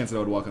always the chance that I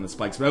would walk on the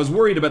spikes, but I was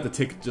worried about the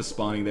tick just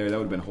spawning there. That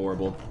would have been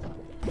horrible.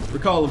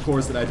 Recall, of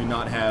course, that I do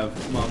not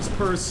have Mom's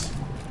purse,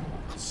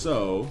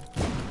 so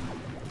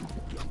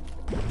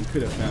we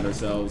could have found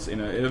ourselves in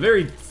a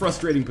very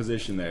frustrating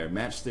position there.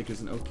 Matchstick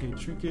is an okay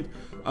trinket.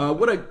 No,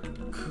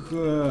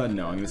 I'm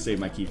going to save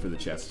my key for the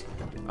chest.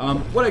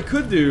 What I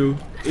could do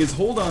is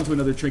hold on to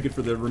another trinket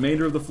for the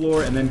remainder of the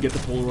floor and then get the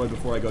Polaroid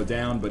before I go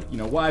down, but, you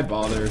know, why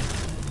bother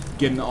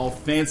getting all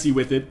fancy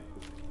with it?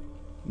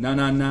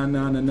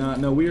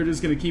 No, we are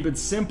just going to keep it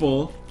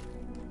simple.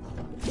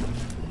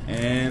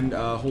 And,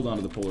 hold on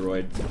to the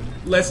Polaroid.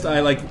 Lest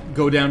I, like,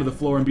 go down to the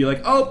floor and be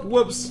like, oh,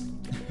 whoops!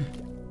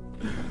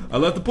 I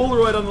left the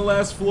Polaroid on the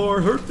last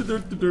floor.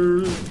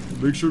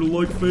 Make sure to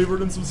like,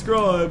 favorite, and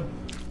subscribe.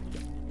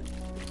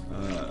 There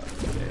we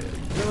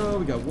go.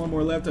 We got one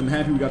more left. I'm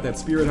happy we got that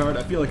Spirit Heart.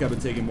 I feel like I've been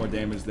taking more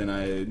damage than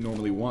I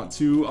normally want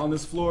to on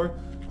this floor.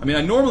 I mean,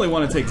 I normally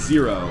want to take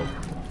 0.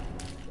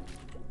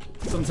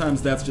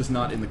 Sometimes that's just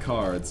not in the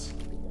cards.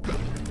 But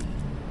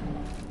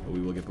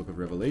we will get Book of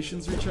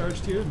Revelations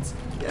recharged here.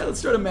 Let's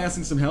start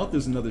amassing some health.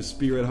 There's another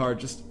Spirit Heart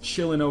just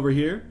chilling over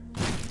here.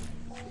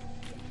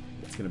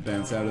 It's gonna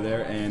bounce out of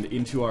there and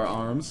into our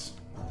arms,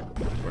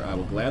 where I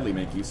will gladly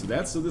make use of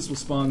that. So this will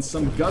spawn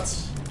some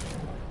guts.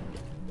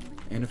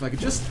 And if I could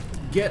just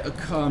get a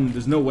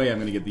there's no way I'm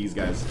gonna get these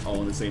guys all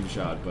in the same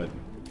shot, but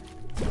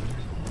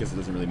I guess it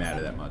doesn't really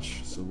matter that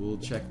much. So we'll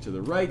check to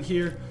the right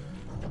here.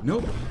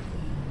 Nope.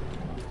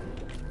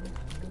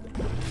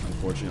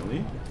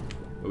 Unfortunately.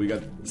 But we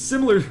got a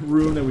similar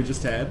room that we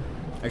just had.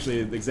 Actually,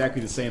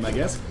 exactly the same, I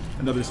guess.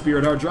 Another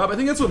Spirit Heart drop. I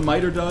think that's what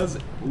Miter does.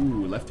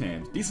 Ooh, left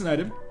hand. Decent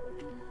item.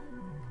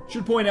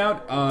 Should point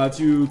out,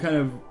 to kind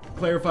of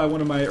clarify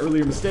one of my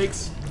earlier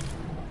mistakes,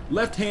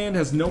 left hand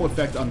has no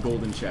effect on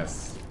golden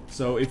chests.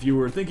 So if you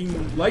were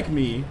thinking, like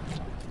me,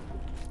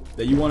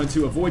 that you wanted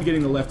to avoid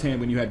getting the left hand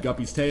when you had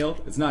Guppy's tail,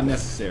 it's not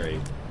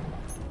necessary.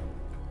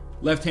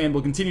 Left hand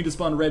will continue to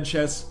spawn red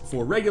chests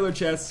for regular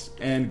chests,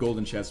 and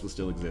golden chests will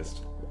still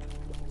exist.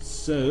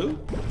 So,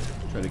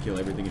 try to kill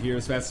everything here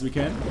as fast as we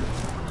can.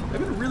 I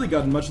haven't really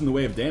gotten much in the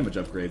way of damage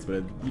upgrades,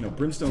 but, you know,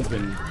 Brimstone's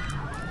been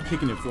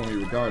kicking it for me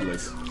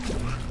regardless.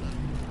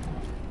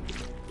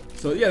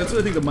 So yeah, that's what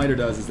I think the Miter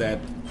does, is that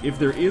if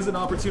there is an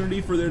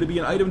opportunity for there to be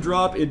an item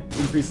drop, it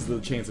increases the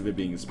chance of it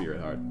being a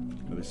Spirit Heart.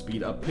 Another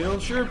speed uphill?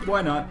 Sure,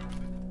 why not?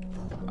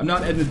 I'm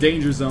not in the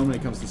danger zone when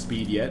it comes to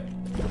speed yet.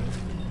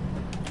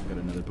 Got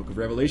another Book of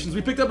Revelations.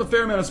 We picked up a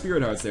fair amount of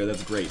Spirit Hearts there,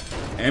 that's great.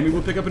 And we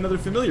will pick up another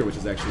Familiar, which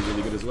is actually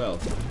really good as well.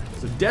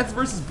 So Death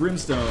versus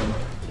Brimstone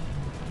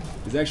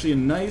is actually a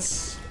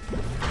nice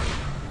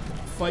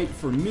fight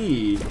for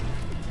me.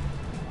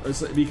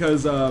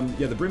 Because,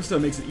 yeah, the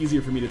Brimstone makes it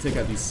easier for me to take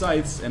out these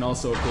scythes, and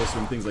also, of course,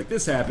 when things like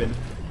this happen,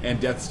 and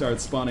Death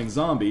starts spawning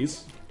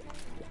zombies,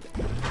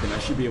 then I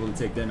should be able to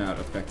take them out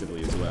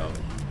effectively as well.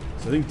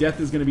 So I think Death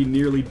is going to be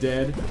nearly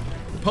dead.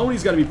 The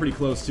Pony's got to be pretty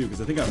close, too,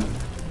 because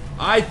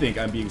I think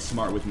I'm being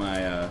smart with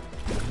my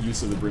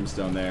use of the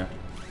Brimstone there.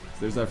 So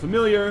there's our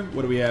Familiar.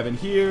 What do we have in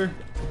here?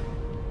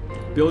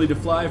 Ability to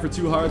fly for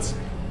 2 hearts.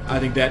 I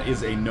think that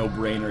is a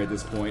no-brainer at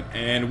this point.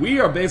 And we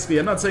are basically,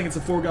 I'm not saying it's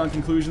a foregone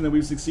conclusion that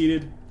we've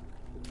succeeded.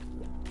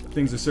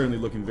 Things are certainly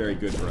looking very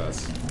good for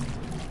us.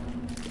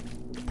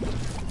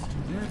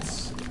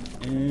 Let's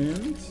do that.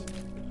 And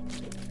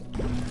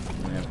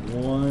I have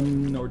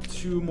 1 or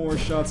 2 more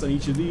shots on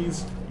each of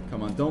these.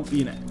 Come on, don't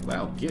be an...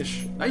 Wow,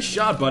 Gish. Nice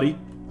shot, buddy.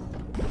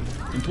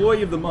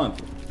 Employee of the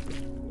month.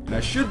 And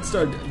I should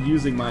start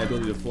using my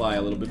ability to fly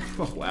a little bit...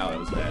 Oh, wow, that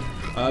was bad.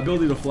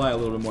 Ability to fly a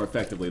little bit more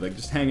effectively. Like,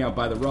 just hang out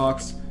by the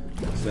rocks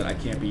so that I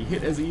can't be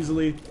hit as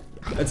easily.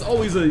 That's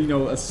always a, you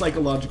know, a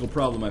psychological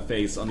problem I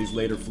face on these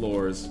later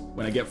floors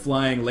when I get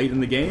flying late in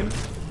the game.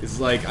 It's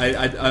like,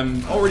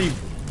 I'm already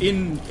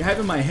have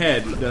in my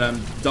head that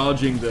I'm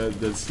dodging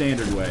the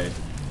standard way.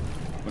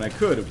 When I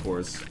could, of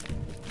course,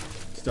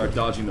 start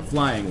dodging the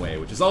flying way,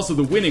 which is also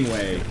the winning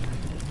way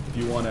if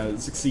you want to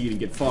succeed and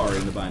get far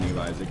in the Binding of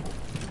Isaac.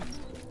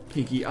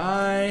 Pinky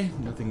Eye,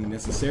 nothing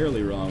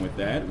necessarily wrong with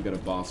that. We got a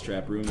boss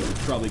trap room that we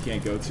probably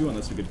can't go to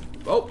unless we could...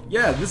 Oh,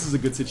 yeah, this is a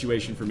good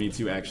situation for me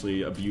to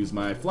actually abuse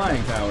my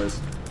flying powers.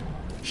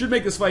 Should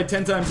make this fight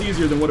 10 times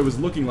easier than what it was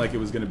looking like it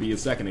was going to be a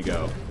second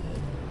ago.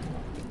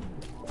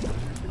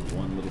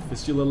 1 little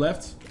fistula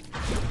left.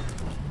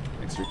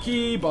 Extra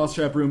key. Boss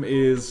trap room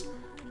is,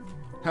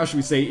 how should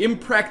we say,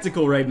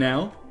 impractical right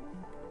now.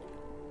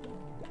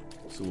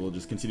 So we'll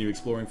just continue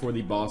exploring for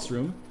the boss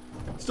room.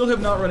 Still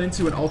have not run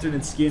into an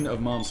alternate skin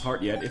of Mom's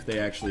heart yet, if they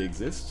actually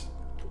exist.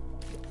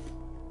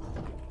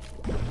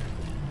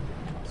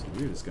 So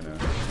we're just gonna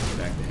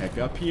back the heck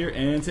up here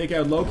and take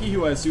out Loki,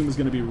 who I assume is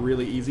gonna be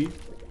really easy.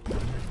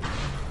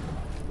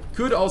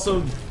 Could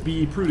also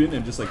be prudent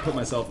and just like put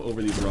myself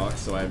over these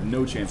rocks so I have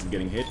no chance of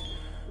getting hit.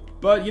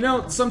 But you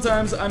know,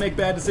 sometimes I make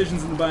bad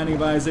decisions in the Binding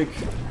of Isaac.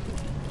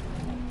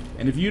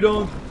 And if you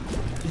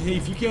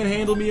can't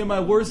handle me at my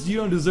worst, you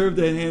don't deserve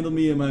to handle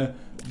me at my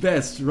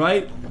best,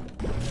 right?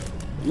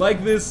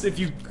 Like this, if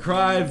you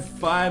cry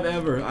 5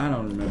 ever. I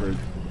don't remember.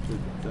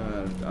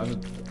 I'm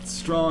a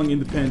strong,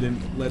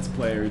 independent Let's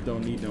Player.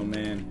 Don't need no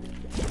man.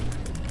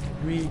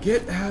 I mean,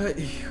 get out of...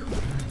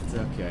 It's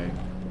okay.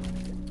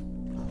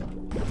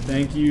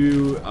 Thank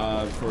you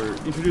for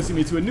introducing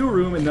me to a new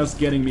room and thus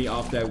getting me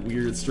off that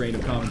weird strain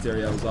of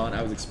commentary I was on.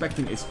 I was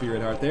expecting a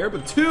spirit heart there,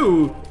 but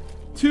two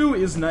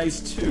is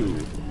nice too.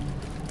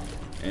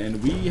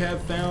 And we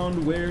have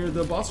found where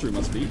the boss room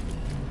must be.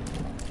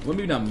 Well,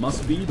 maybe not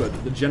must be,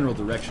 but the general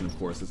direction, of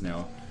course, has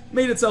now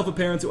made itself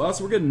apparent to us.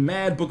 We're getting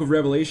mad Book of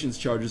Revelations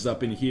charges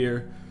up in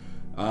here.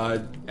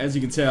 As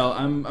you can tell,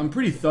 I'm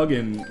pretty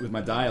thuggin' with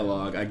my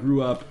dialogue. I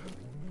grew up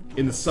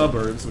in the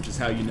suburbs, which is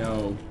how you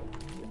know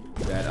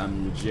that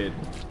I'm legit.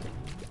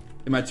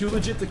 Am I too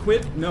legit to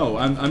quit? No,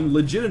 I'm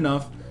legit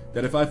enough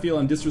that if I feel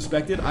I'm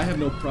disrespected, I have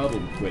no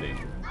problem quitting.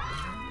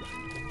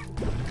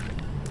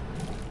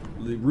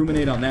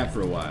 Ruminate on that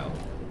for a while.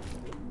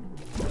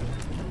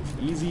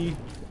 Easy.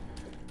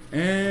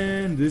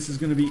 And this is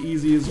gonna be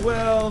easy as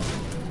well,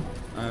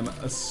 I'm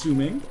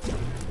assuming.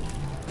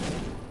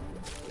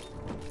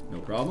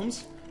 No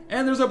problems.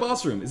 And there's our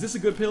boss room. Is this a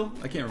good pill?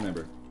 I can't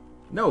remember.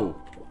 No.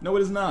 No,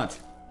 it is not.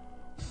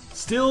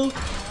 Still,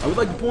 I would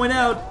like to point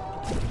out,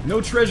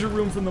 no treasure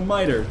room from the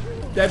Miter.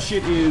 That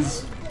shit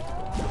is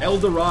El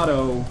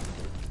Dorado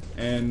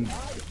and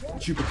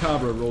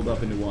Chupacabra rolled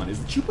up into one.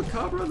 Is the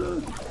Chupacabra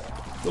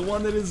the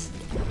one that is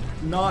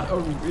not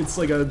a... It's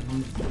like a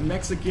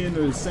Mexican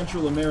or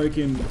Central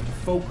American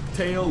folk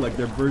tale, like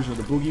their version of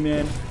the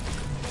boogeyman.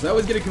 So I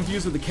always get it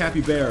confused with the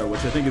capybara,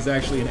 which I think is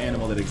actually an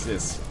animal that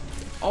exists.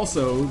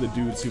 Also, the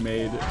dudes who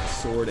made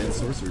Sword and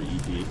Sorcery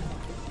EP.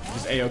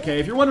 Just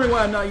A-okay. If you're wondering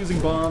why I'm not using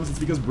bombs, it's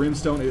because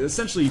Brimstone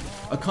essentially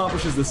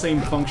accomplishes the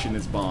same function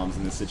as bombs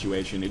in this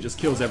situation. It just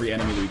kills every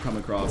enemy that we come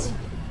across,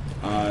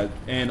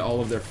 and all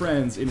of their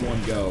friends in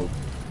one go.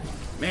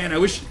 Man, I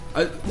wish...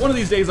 one of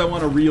these days I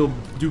want a real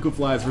Duke of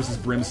Flies versus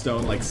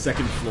Brimstone, like,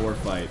 second floor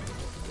fight.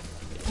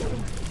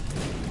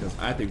 Because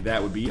I think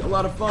that would be a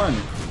lot of fun.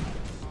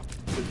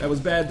 That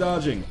was bad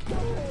dodging.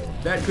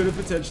 That could have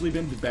potentially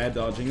been bad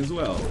dodging as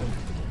well.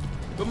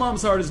 But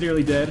Mom's heart is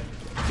nearly dead.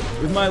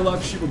 With my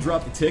luck, she will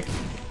drop the tick.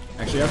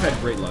 Actually, I've had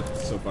great luck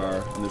so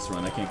far on this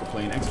run. I can't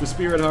complain. Extra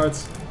spirit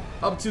hearts.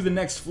 Up to the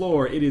next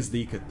floor, it is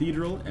the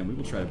Cathedral, and we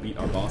will try to beat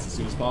our boss as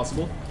soon as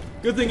possible.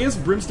 Good thing is,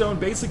 Brimstone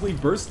basically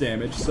burst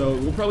damage, so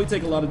we'll probably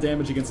take a lot of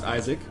damage against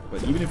Isaac,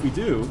 but even if we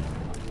do,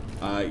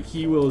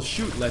 he will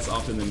shoot less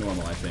often than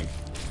normal, I think.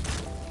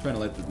 I'm trying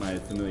to let my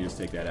familiars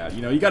take that out.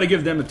 You know, you gotta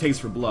give them a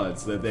taste for blood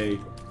so that they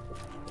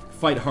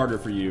fight harder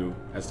for you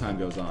as time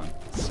goes on.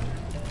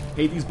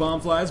 Hate these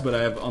bomb flies, but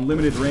I have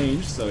unlimited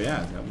range, so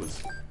yeah, that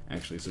was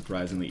actually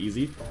surprisingly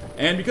easy.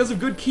 And because of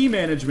good key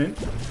management,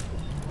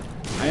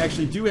 I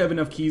actually do have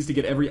enough keys to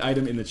get every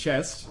item in the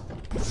chest.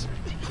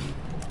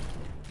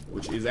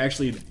 Which is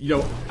actually, you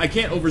know, I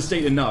can't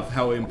overstate enough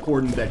how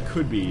important that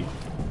could be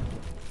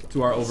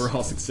to our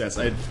overall success.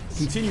 I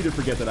continue to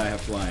forget that I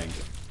have flying.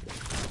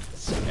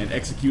 And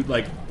execute,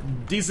 like,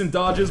 decent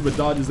dodges, but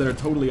dodges that are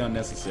totally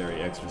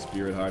unnecessary. Extra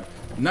spirit heart.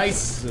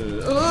 Nice!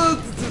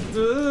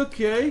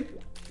 Okay.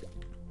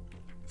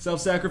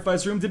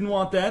 Self-sacrifice room, didn't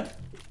want that.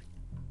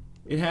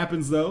 It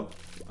happens, though.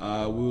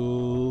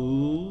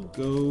 We'll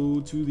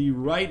go to the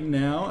right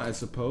now, I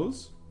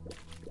suppose.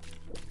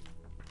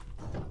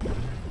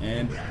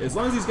 And as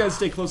long as these guys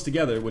stay close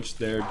together, which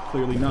they're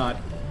clearly not,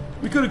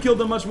 we could have killed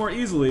them much more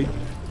easily.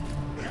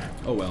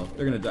 Oh well,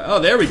 they're gonna die. Oh,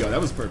 there we go, that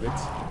was perfect.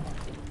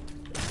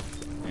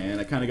 And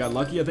I kind of got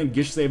lucky. I think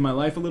Gish saved my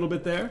life a little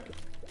bit there.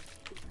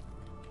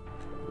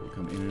 We'll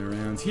come in and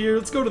around here.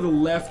 Let's go to the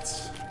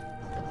left.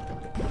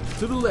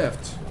 To the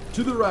left.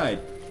 To the right.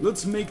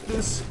 Let's make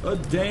this a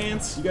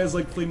dance. You guys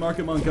like Flea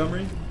Market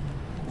Montgomery?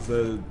 This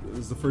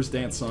is the first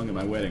dance song at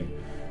my wedding.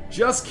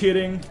 Just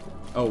kidding.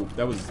 Oh,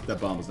 that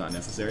bomb was not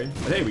necessary.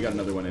 But hey, we got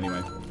another one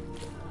anyway.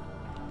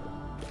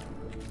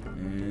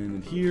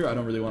 And here, I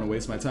don't really want to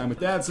waste my time with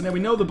that. So now we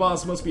know the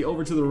boss must be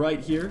over to the right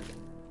here.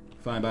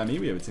 Fine by me,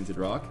 we have a Tinted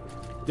Rock.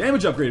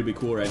 Damage upgrade would be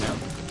cool right now.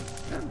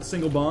 Yeah,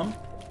 single bomb.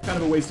 Kind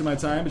of a waste of my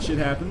time, but shit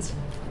happens.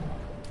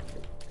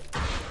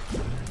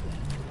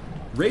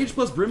 Rage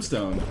plus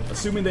Brimstone,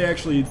 assuming they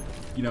actually,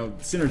 you know,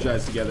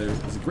 synergize together,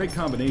 is a great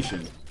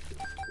combination.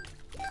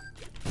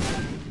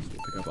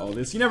 Pick up all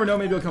this. You never know,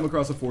 maybe I'll come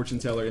across a fortune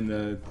teller in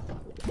the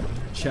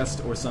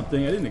chest or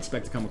something. I didn't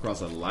expect to come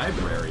across a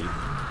library.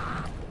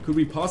 Could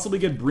we possibly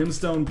get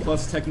Brimstone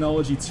plus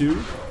technology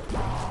too?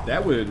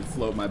 That would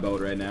float my boat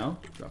right now.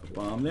 Drop a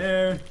bomb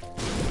there.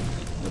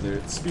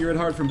 Another Spirit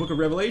Heart from Book of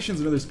Revelations,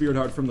 another Spirit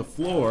Heart from the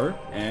floor,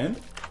 and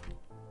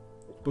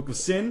Book of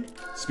Sin,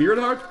 Spirit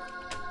Heart,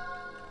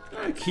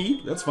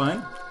 key, that's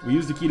fine. We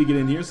used a key to get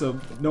in here, so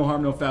no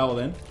harm, no foul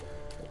then.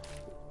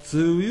 So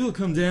we will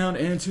come down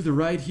and to the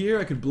right here.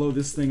 I could blow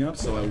this thing up,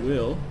 so I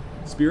will.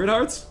 Spirit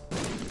Hearts?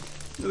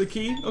 Another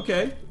key?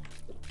 Okay.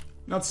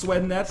 Not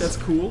sweating that, that's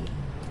cool.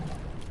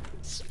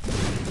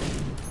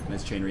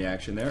 Nice chain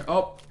reaction there.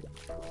 Oh!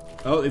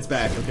 Oh, it's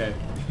back, okay.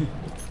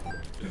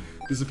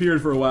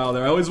 Disappeared for a while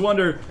there. I always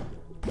wonder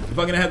if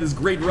I'm gonna have this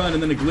great run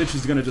and then a glitch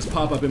is gonna just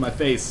pop up in my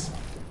face.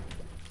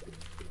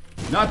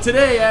 Not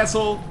today,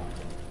 asshole!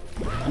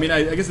 I mean,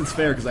 I guess it's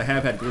fair because I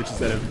have had glitches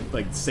that have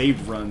like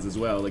saved runs as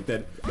well. Like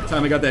that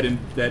time I got that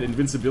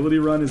invincibility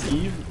run as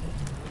Eve.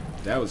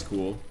 That was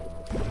cool.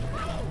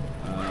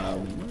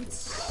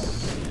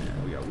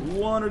 We got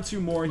one or two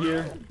more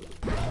here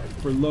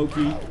for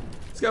Loki.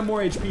 He's got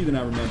more HP than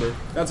I remember.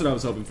 That's what I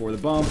was hoping for. The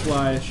bomb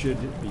fly should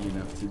be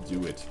enough to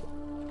do it.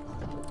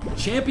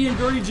 Champion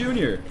Gertie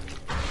Jr.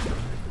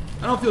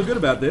 I don't feel good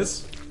about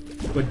this,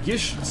 but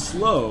Gish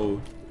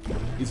Slow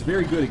is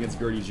very good against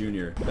Gertie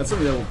Jr. That's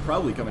something that will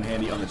probably come in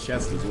handy on the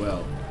chest as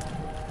well.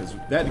 Because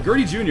that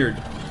Gertie Jr.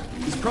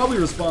 is probably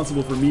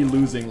responsible for me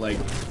losing like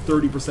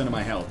 30% of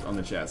my health on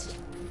the chest.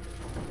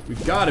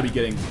 We've got to be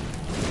getting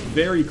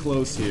very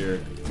close here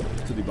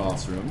to the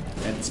boss room.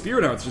 And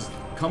Spirit Heart's just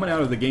coming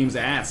out of the game's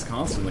ass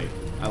constantly.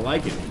 I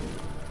like it.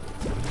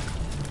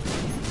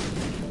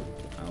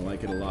 I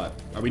like it a lot.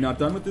 Are we not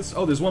done with this?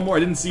 Oh, there's one more. I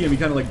didn't see him. He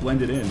kind of like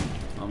blended in.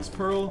 Mom's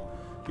Pearl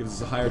gives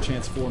us a higher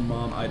chance for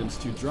mom items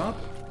to drop.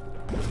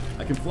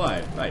 I can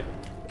fly. Right.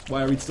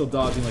 Why are we still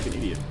dodging like an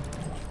idiot?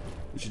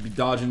 We should be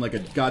dodging like a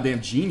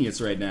goddamn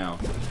genius right now.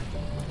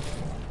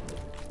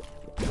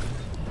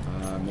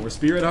 More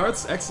Spirit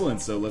Hearts.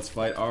 Excellent. So let's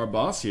fight our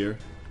boss here.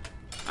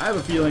 I have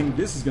a feeling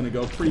this is going to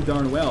go pretty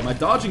darn well. My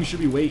dodging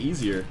should be way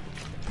easier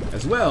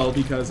as well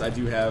because I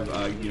do have,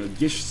 you know,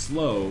 Gish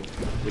Slow,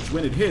 which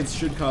when it hits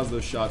should cause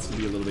those shots to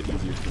be a little bit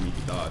easier for me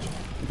to dodge.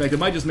 In fact, it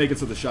might just make it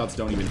so the shots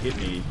don't even hit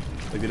me.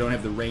 Like, they don't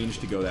have the range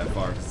to go that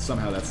far.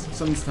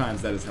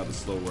 Sometimes that is how the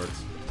slow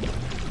works.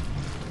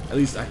 At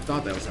least I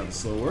thought that was how the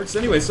slow works.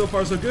 Anyway, so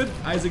far so good.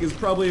 Isaac is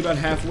probably about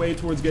halfway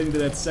towards getting to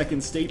that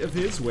second state of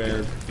his,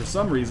 where, for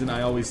some reason,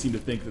 I always seem to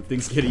think that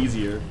things get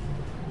easier.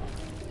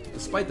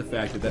 Despite the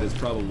fact that that is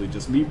probably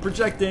just me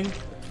projecting,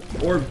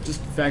 or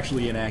just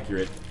factually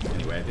inaccurate.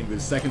 Anyway, I think the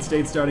second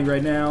state starting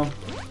right now.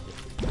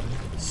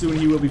 Soon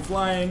he will be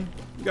flying.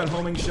 We got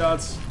homing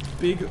shots.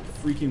 Big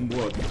freaking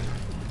whoop.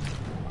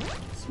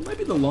 This might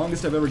be the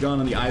longest I've ever gone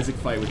on the Isaac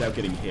fight without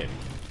getting hit.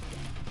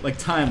 Like,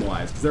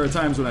 time-wise, because there are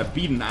times when I've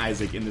beaten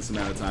Isaac in this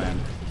amount of time.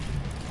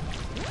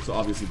 So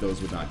obviously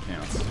those would not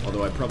count.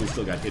 Although I probably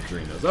still got hit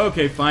during those.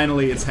 Okay,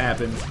 finally, it's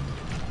happened.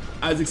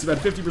 Isaac's about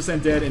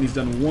 50% dead, and he's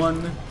done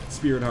 1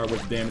 Spirit Heart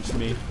worth of damage to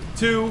me.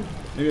 2,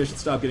 maybe I should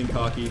stop getting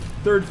cocky.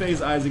 3rd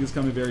phase Isaac is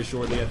coming very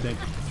shortly, I think.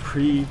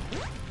 3.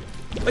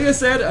 Like I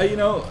said, you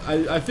know,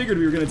 I figured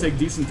we were going to take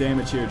decent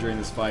damage here during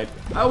this fight.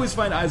 I always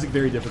find Isaac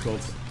very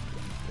difficult.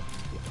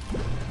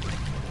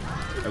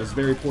 That was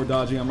very poor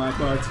dodging on my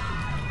part.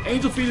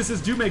 Angel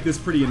fetuses do make this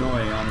pretty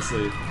annoying,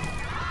 honestly.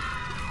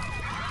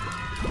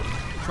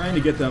 Trying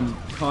to get them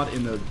caught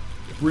in the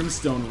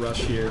brimstone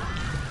rush here.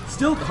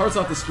 Still hearts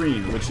off the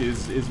screen, which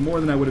is more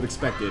than I would have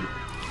expected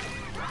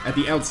at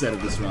the outset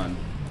of this run.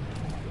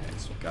 Okay,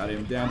 so got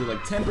him down to like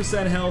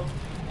 10% health.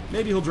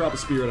 Maybe he'll drop a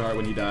Spirit Heart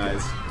when he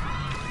dies.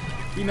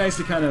 Be nice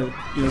to kind of,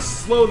 you know,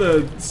 slow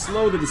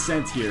the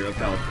descent here of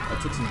health. I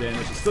took some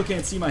damage. I still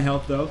can't see my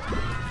health though.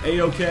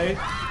 A-okay.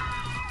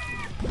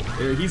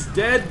 There, he's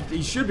dead.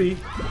 He should be.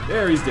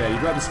 There, he's dead. He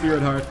dropped the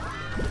Spirit Heart.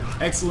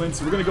 Excellent.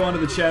 So we're going to go onto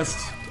the chest.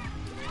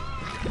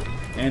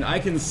 And I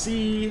can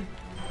see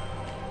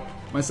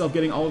myself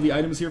getting all of the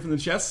items here from the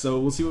chest, so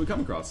we'll see what we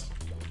come across.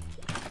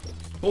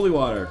 Holy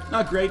Water.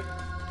 Not great,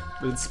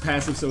 but it's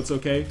passive, so it's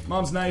okay.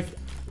 Mom's Knife.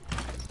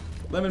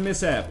 Lemon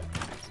Mishap.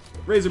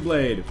 Razor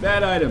Blade.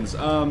 Bad items.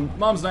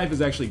 Mom's Knife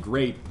is actually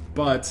great,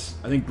 but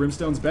I think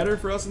Brimstone's better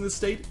for us in this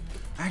state.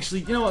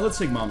 Actually, you know what? Let's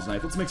take Mom's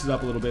Knife. Let's mix it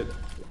up a little bit.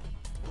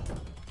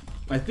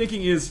 My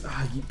thinking is,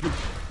 I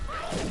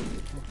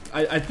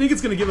think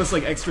it's going to give us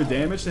like extra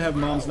damage to have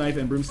Mom's Knife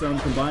and Brimstone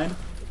combined.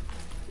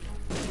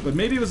 But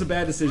maybe it was a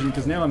bad decision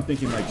because now I'm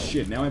thinking like,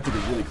 shit, now I have to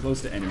get really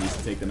close to enemies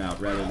to take them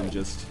out rather than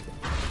just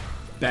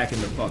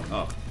backing the fuck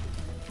up.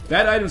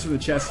 Bad items from the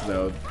chest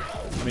though.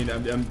 I mean,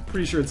 I'm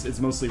pretty sure it's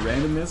mostly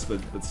randomness,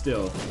 but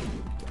still.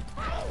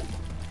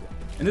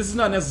 And this is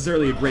not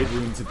necessarily a great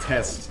room to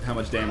test how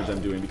much damage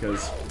I'm doing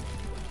because,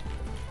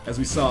 as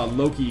we saw,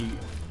 Loki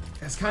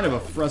has kind of a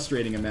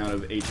frustrating amount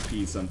of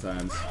HP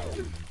sometimes.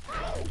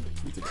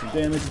 We took some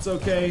damage, it's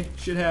okay,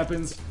 shit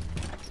happens.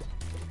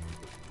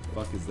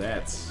 What the fuck is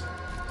that?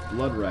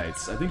 Blood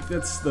Rights. I think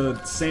that's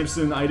the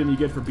Samson item you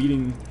get for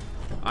beating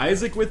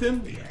Isaac with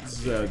him.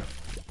 This is a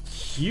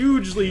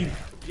hugely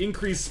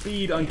increased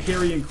speed on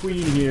carrying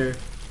Queen here,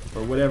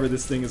 or whatever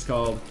this thing is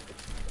called.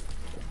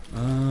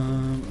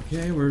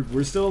 Okay,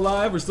 we're still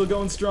alive, we're still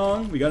going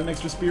strong. We got an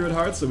extra Spirit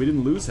Heart, so we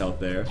didn't lose health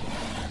there.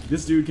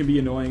 This dude can be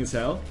annoying as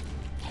hell.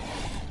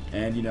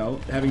 And, you know,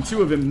 having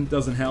 2 of him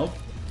doesn't help.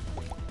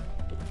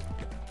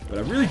 But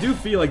I really do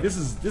feel like this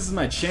is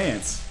my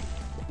chance.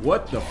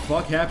 What the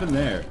fuck happened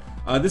there?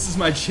 This is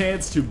my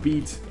chance to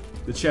beat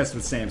the chest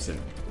with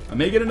Samson. I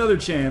may get another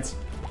chance,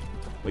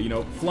 but you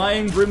know,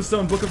 Flying,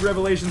 Brimstone, Book of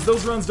Revelations,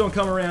 those runs don't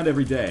come around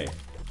every day.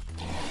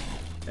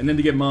 And then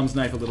to get Mom's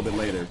Knife a little bit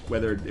later,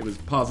 whether it was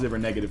positive or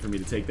negative for me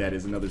to take that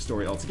is another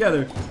story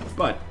altogether,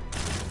 but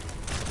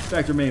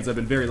fact remains I've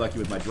been very lucky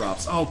with my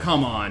drops. Oh,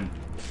 come on.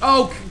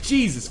 Oh,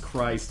 Jesus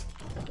Christ.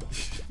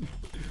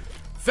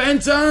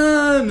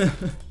 Fenton!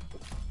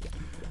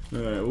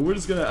 Alright, well we're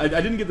just gonna... I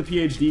didn't get the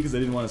PhD because I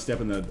didn't want to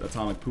step in the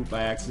atomic poop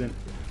by accident,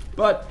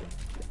 but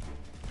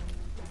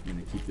I'm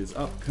gonna keep this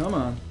up. Come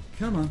on.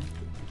 Come on.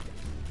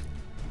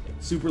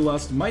 Super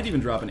Lust might even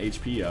drop an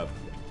HP up.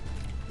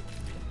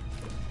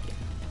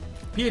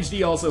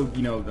 PhD also,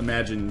 you know,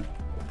 imagine,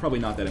 probably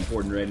not that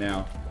important right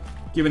now,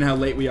 given how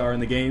late we are in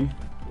the game.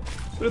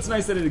 But it's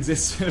nice that it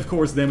exists, and of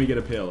course, then we get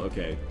a pill.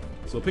 Okay,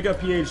 so we'll pick up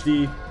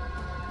PhD.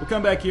 We'll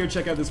come back here,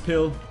 check out this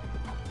pill.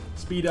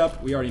 Speed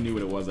up. We already knew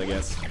what it was, I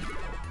guess.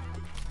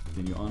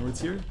 Continue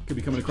onwards here. Could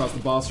be coming across the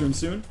boss room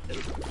soon.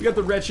 We got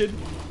the Wretched.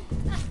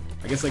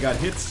 I guess I got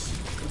hits.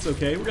 It's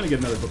okay. We're gonna get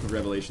another Book of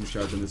Revelations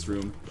charge in this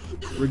room.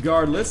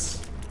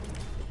 Regardless.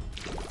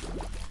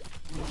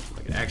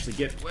 I can actually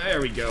get...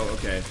 There we go.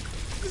 Okay.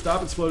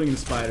 Stop exploding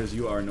into spiders.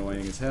 You are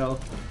annoying as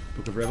hell.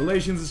 Book of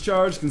Revelations is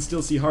charged. Can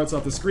still see hearts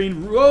off the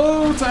screen.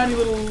 Whoa! Tiny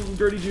little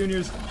Gertie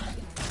Juniors.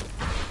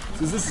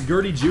 So is this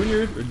Gertie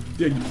Jr.? Or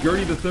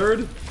Gertie the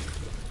Third?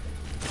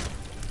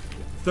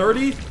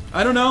 30?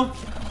 I don't know.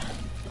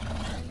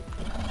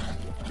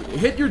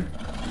 Hit your...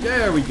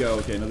 There we go.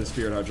 Okay, another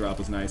Spirit Heart drop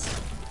was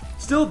nice.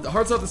 Still,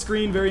 hearts off the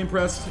screen. Very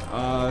impressed.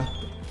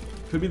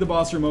 Could be the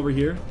boss room over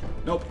here.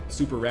 Nope.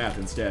 Super Wrath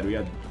instead. We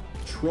got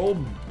Troll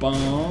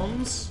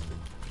Bombs,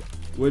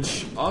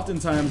 which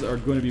oftentimes are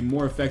going to be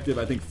more effective,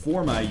 I think,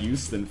 for my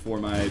use than for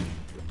my...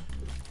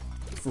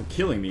 for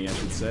killing me, I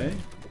should say.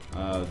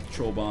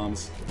 Troll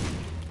Bombs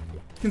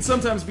can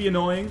sometimes be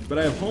annoying, but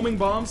I have Homing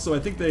Bombs, so I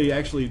think they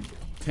actually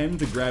tend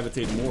to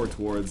gravitate more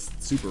towards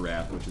Super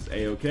Wrath, which is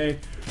A-okay.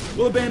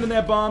 We'll abandon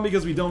that bomb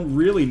because we don't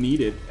really need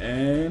it,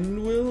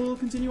 and we'll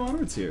continue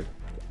onwards here.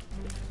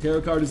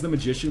 Tarot card is the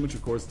Magician, which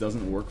of course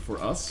doesn't work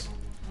for us.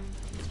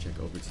 Let's check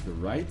over to the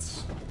right.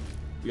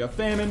 We got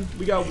Famine,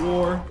 we got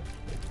War.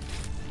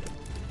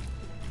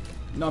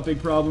 Not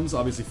big problems.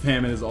 Obviously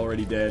Famine is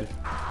already dead,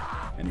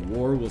 and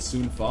War will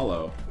soon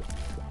follow.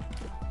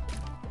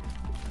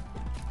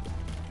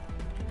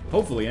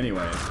 Hopefully,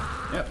 anyway.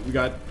 Yep, we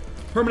got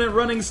permanent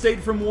running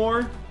state from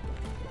War,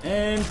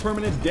 and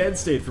permanent dead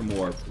state from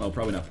War. Well,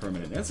 probably not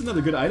permanent. That's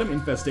another good item.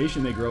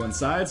 Infestation, they grow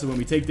inside, so when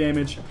we take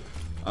damage,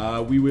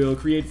 we will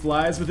create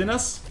flies within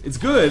us. It's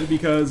good,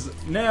 because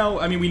now,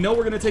 I mean, we know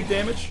we're going to take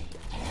damage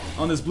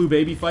on this blue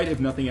baby fight, if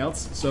nothing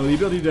else, so the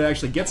ability to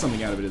actually get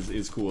something out of it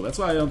is cool. That's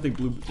why I don't think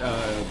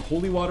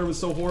Holy Water was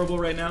so horrible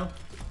right now.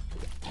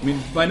 I mean,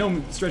 by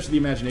no stretch of the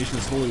imagination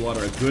is Holy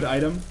Water a good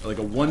item, like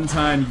a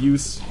one-time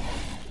use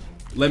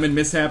lemon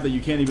mishap that you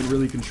can't even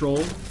really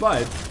control,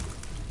 but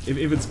if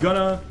it's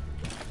gonna...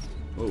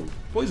 Whoa,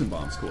 Poison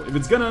Bomb's cool. If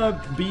it's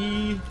gonna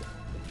be...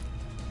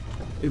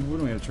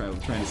 What am I trying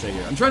to say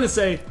here? I'm trying to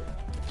say,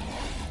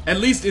 at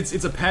least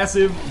it's a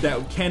passive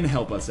that can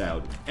help us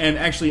out, and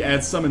actually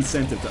adds some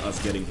incentive to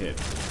us getting hit.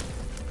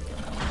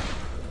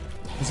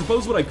 I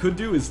suppose what I could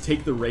do is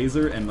take the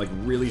Razor and like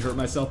really hurt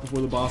myself before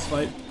the boss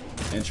fight,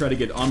 and try to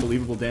get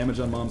unbelievable damage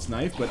on Mom's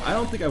Knife, but I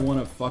don't think I want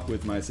to fuck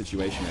with my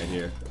situation right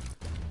here.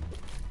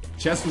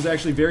 Chest was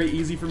actually very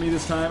easy for me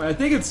this time. I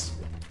think it's...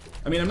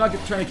 I mean, I'm not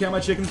trying to count my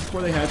chickens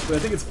before they hatch, but I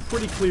think it's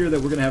pretty clear that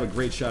we're going to have a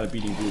great shot at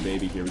beating Blue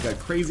Baby here. We've got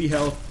crazy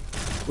health.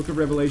 Book of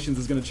Revelations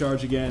is going to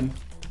charge again.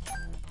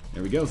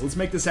 There we go. So let's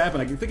make this happen.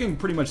 I think I can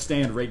pretty much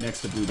stand right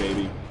next to Blue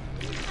Baby.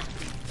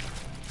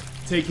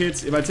 Take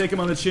hits. If I take him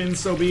on the chin,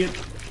 so be it.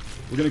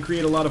 We're going to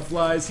create a lot of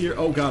flies here.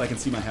 Oh god, I can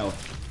see my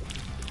health.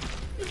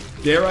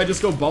 Dare I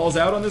just go balls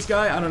out on this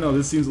guy? I don't know.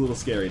 This seems a little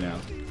scary now.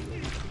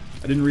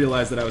 I didn't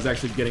realize that I was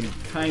actually getting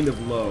kind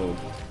of low.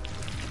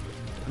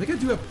 I think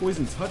I do have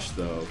Poison Touch,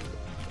 though.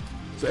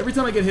 So every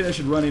time I get hit, I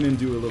should run in and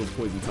do a little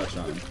Poison Touch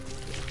on him.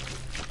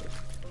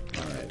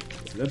 Alright.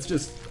 So that's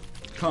just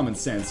common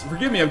sense.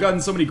 Forgive me, I've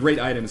gotten so many great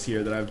items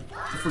here that I've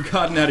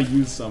forgotten how to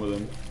use some of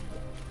them.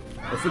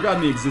 I've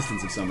forgotten the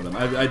existence of some of them.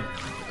 I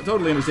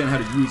totally understand how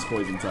to use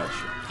Poison Touch.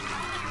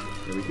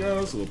 There we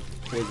go. So we'll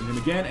poison him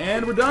again,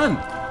 and we're done!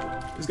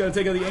 Just gotta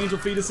take out the Angel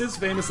Fetuses,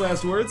 famous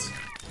last words.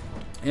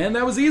 And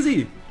that was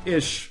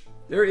easy-ish.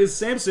 There is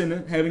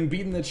Samson having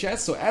beaten the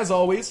chest, so as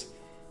always,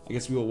 I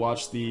guess we will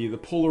watch the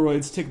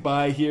Polaroids tick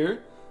by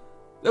here.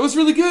 That was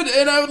really good,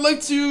 and I would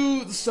like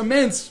to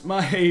cement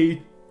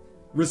my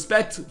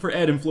respect for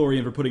Ed and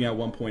Florian for putting out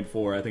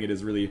 1.4. I think it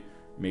has really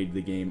made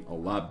the game a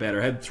lot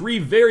better. Had 3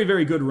 very,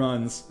 very good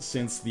runs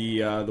since the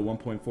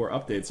 1.4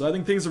 update, so I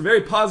think things are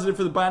very positive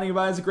for the Binding of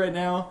Isaac right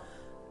now.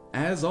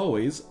 As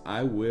always,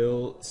 I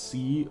will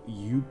see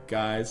you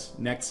guys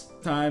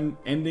next time.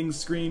 Ending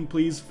screen,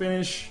 please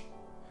finish.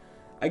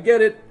 I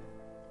get it.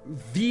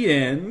 The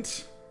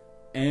end.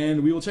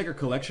 And we will check our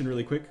collection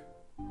really quick.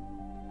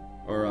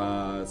 Or,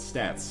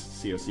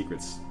 stats. CO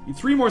secrets.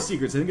 3 more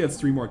secrets. I think that's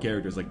 3 more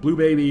characters. Like Blue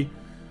Baby,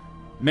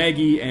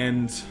 Maggie,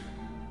 and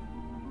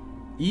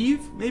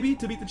Eve, maybe,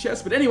 to beat the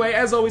chest. But anyway,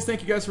 as always,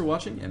 thank you guys for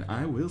watching, and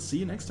I will see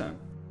you next time.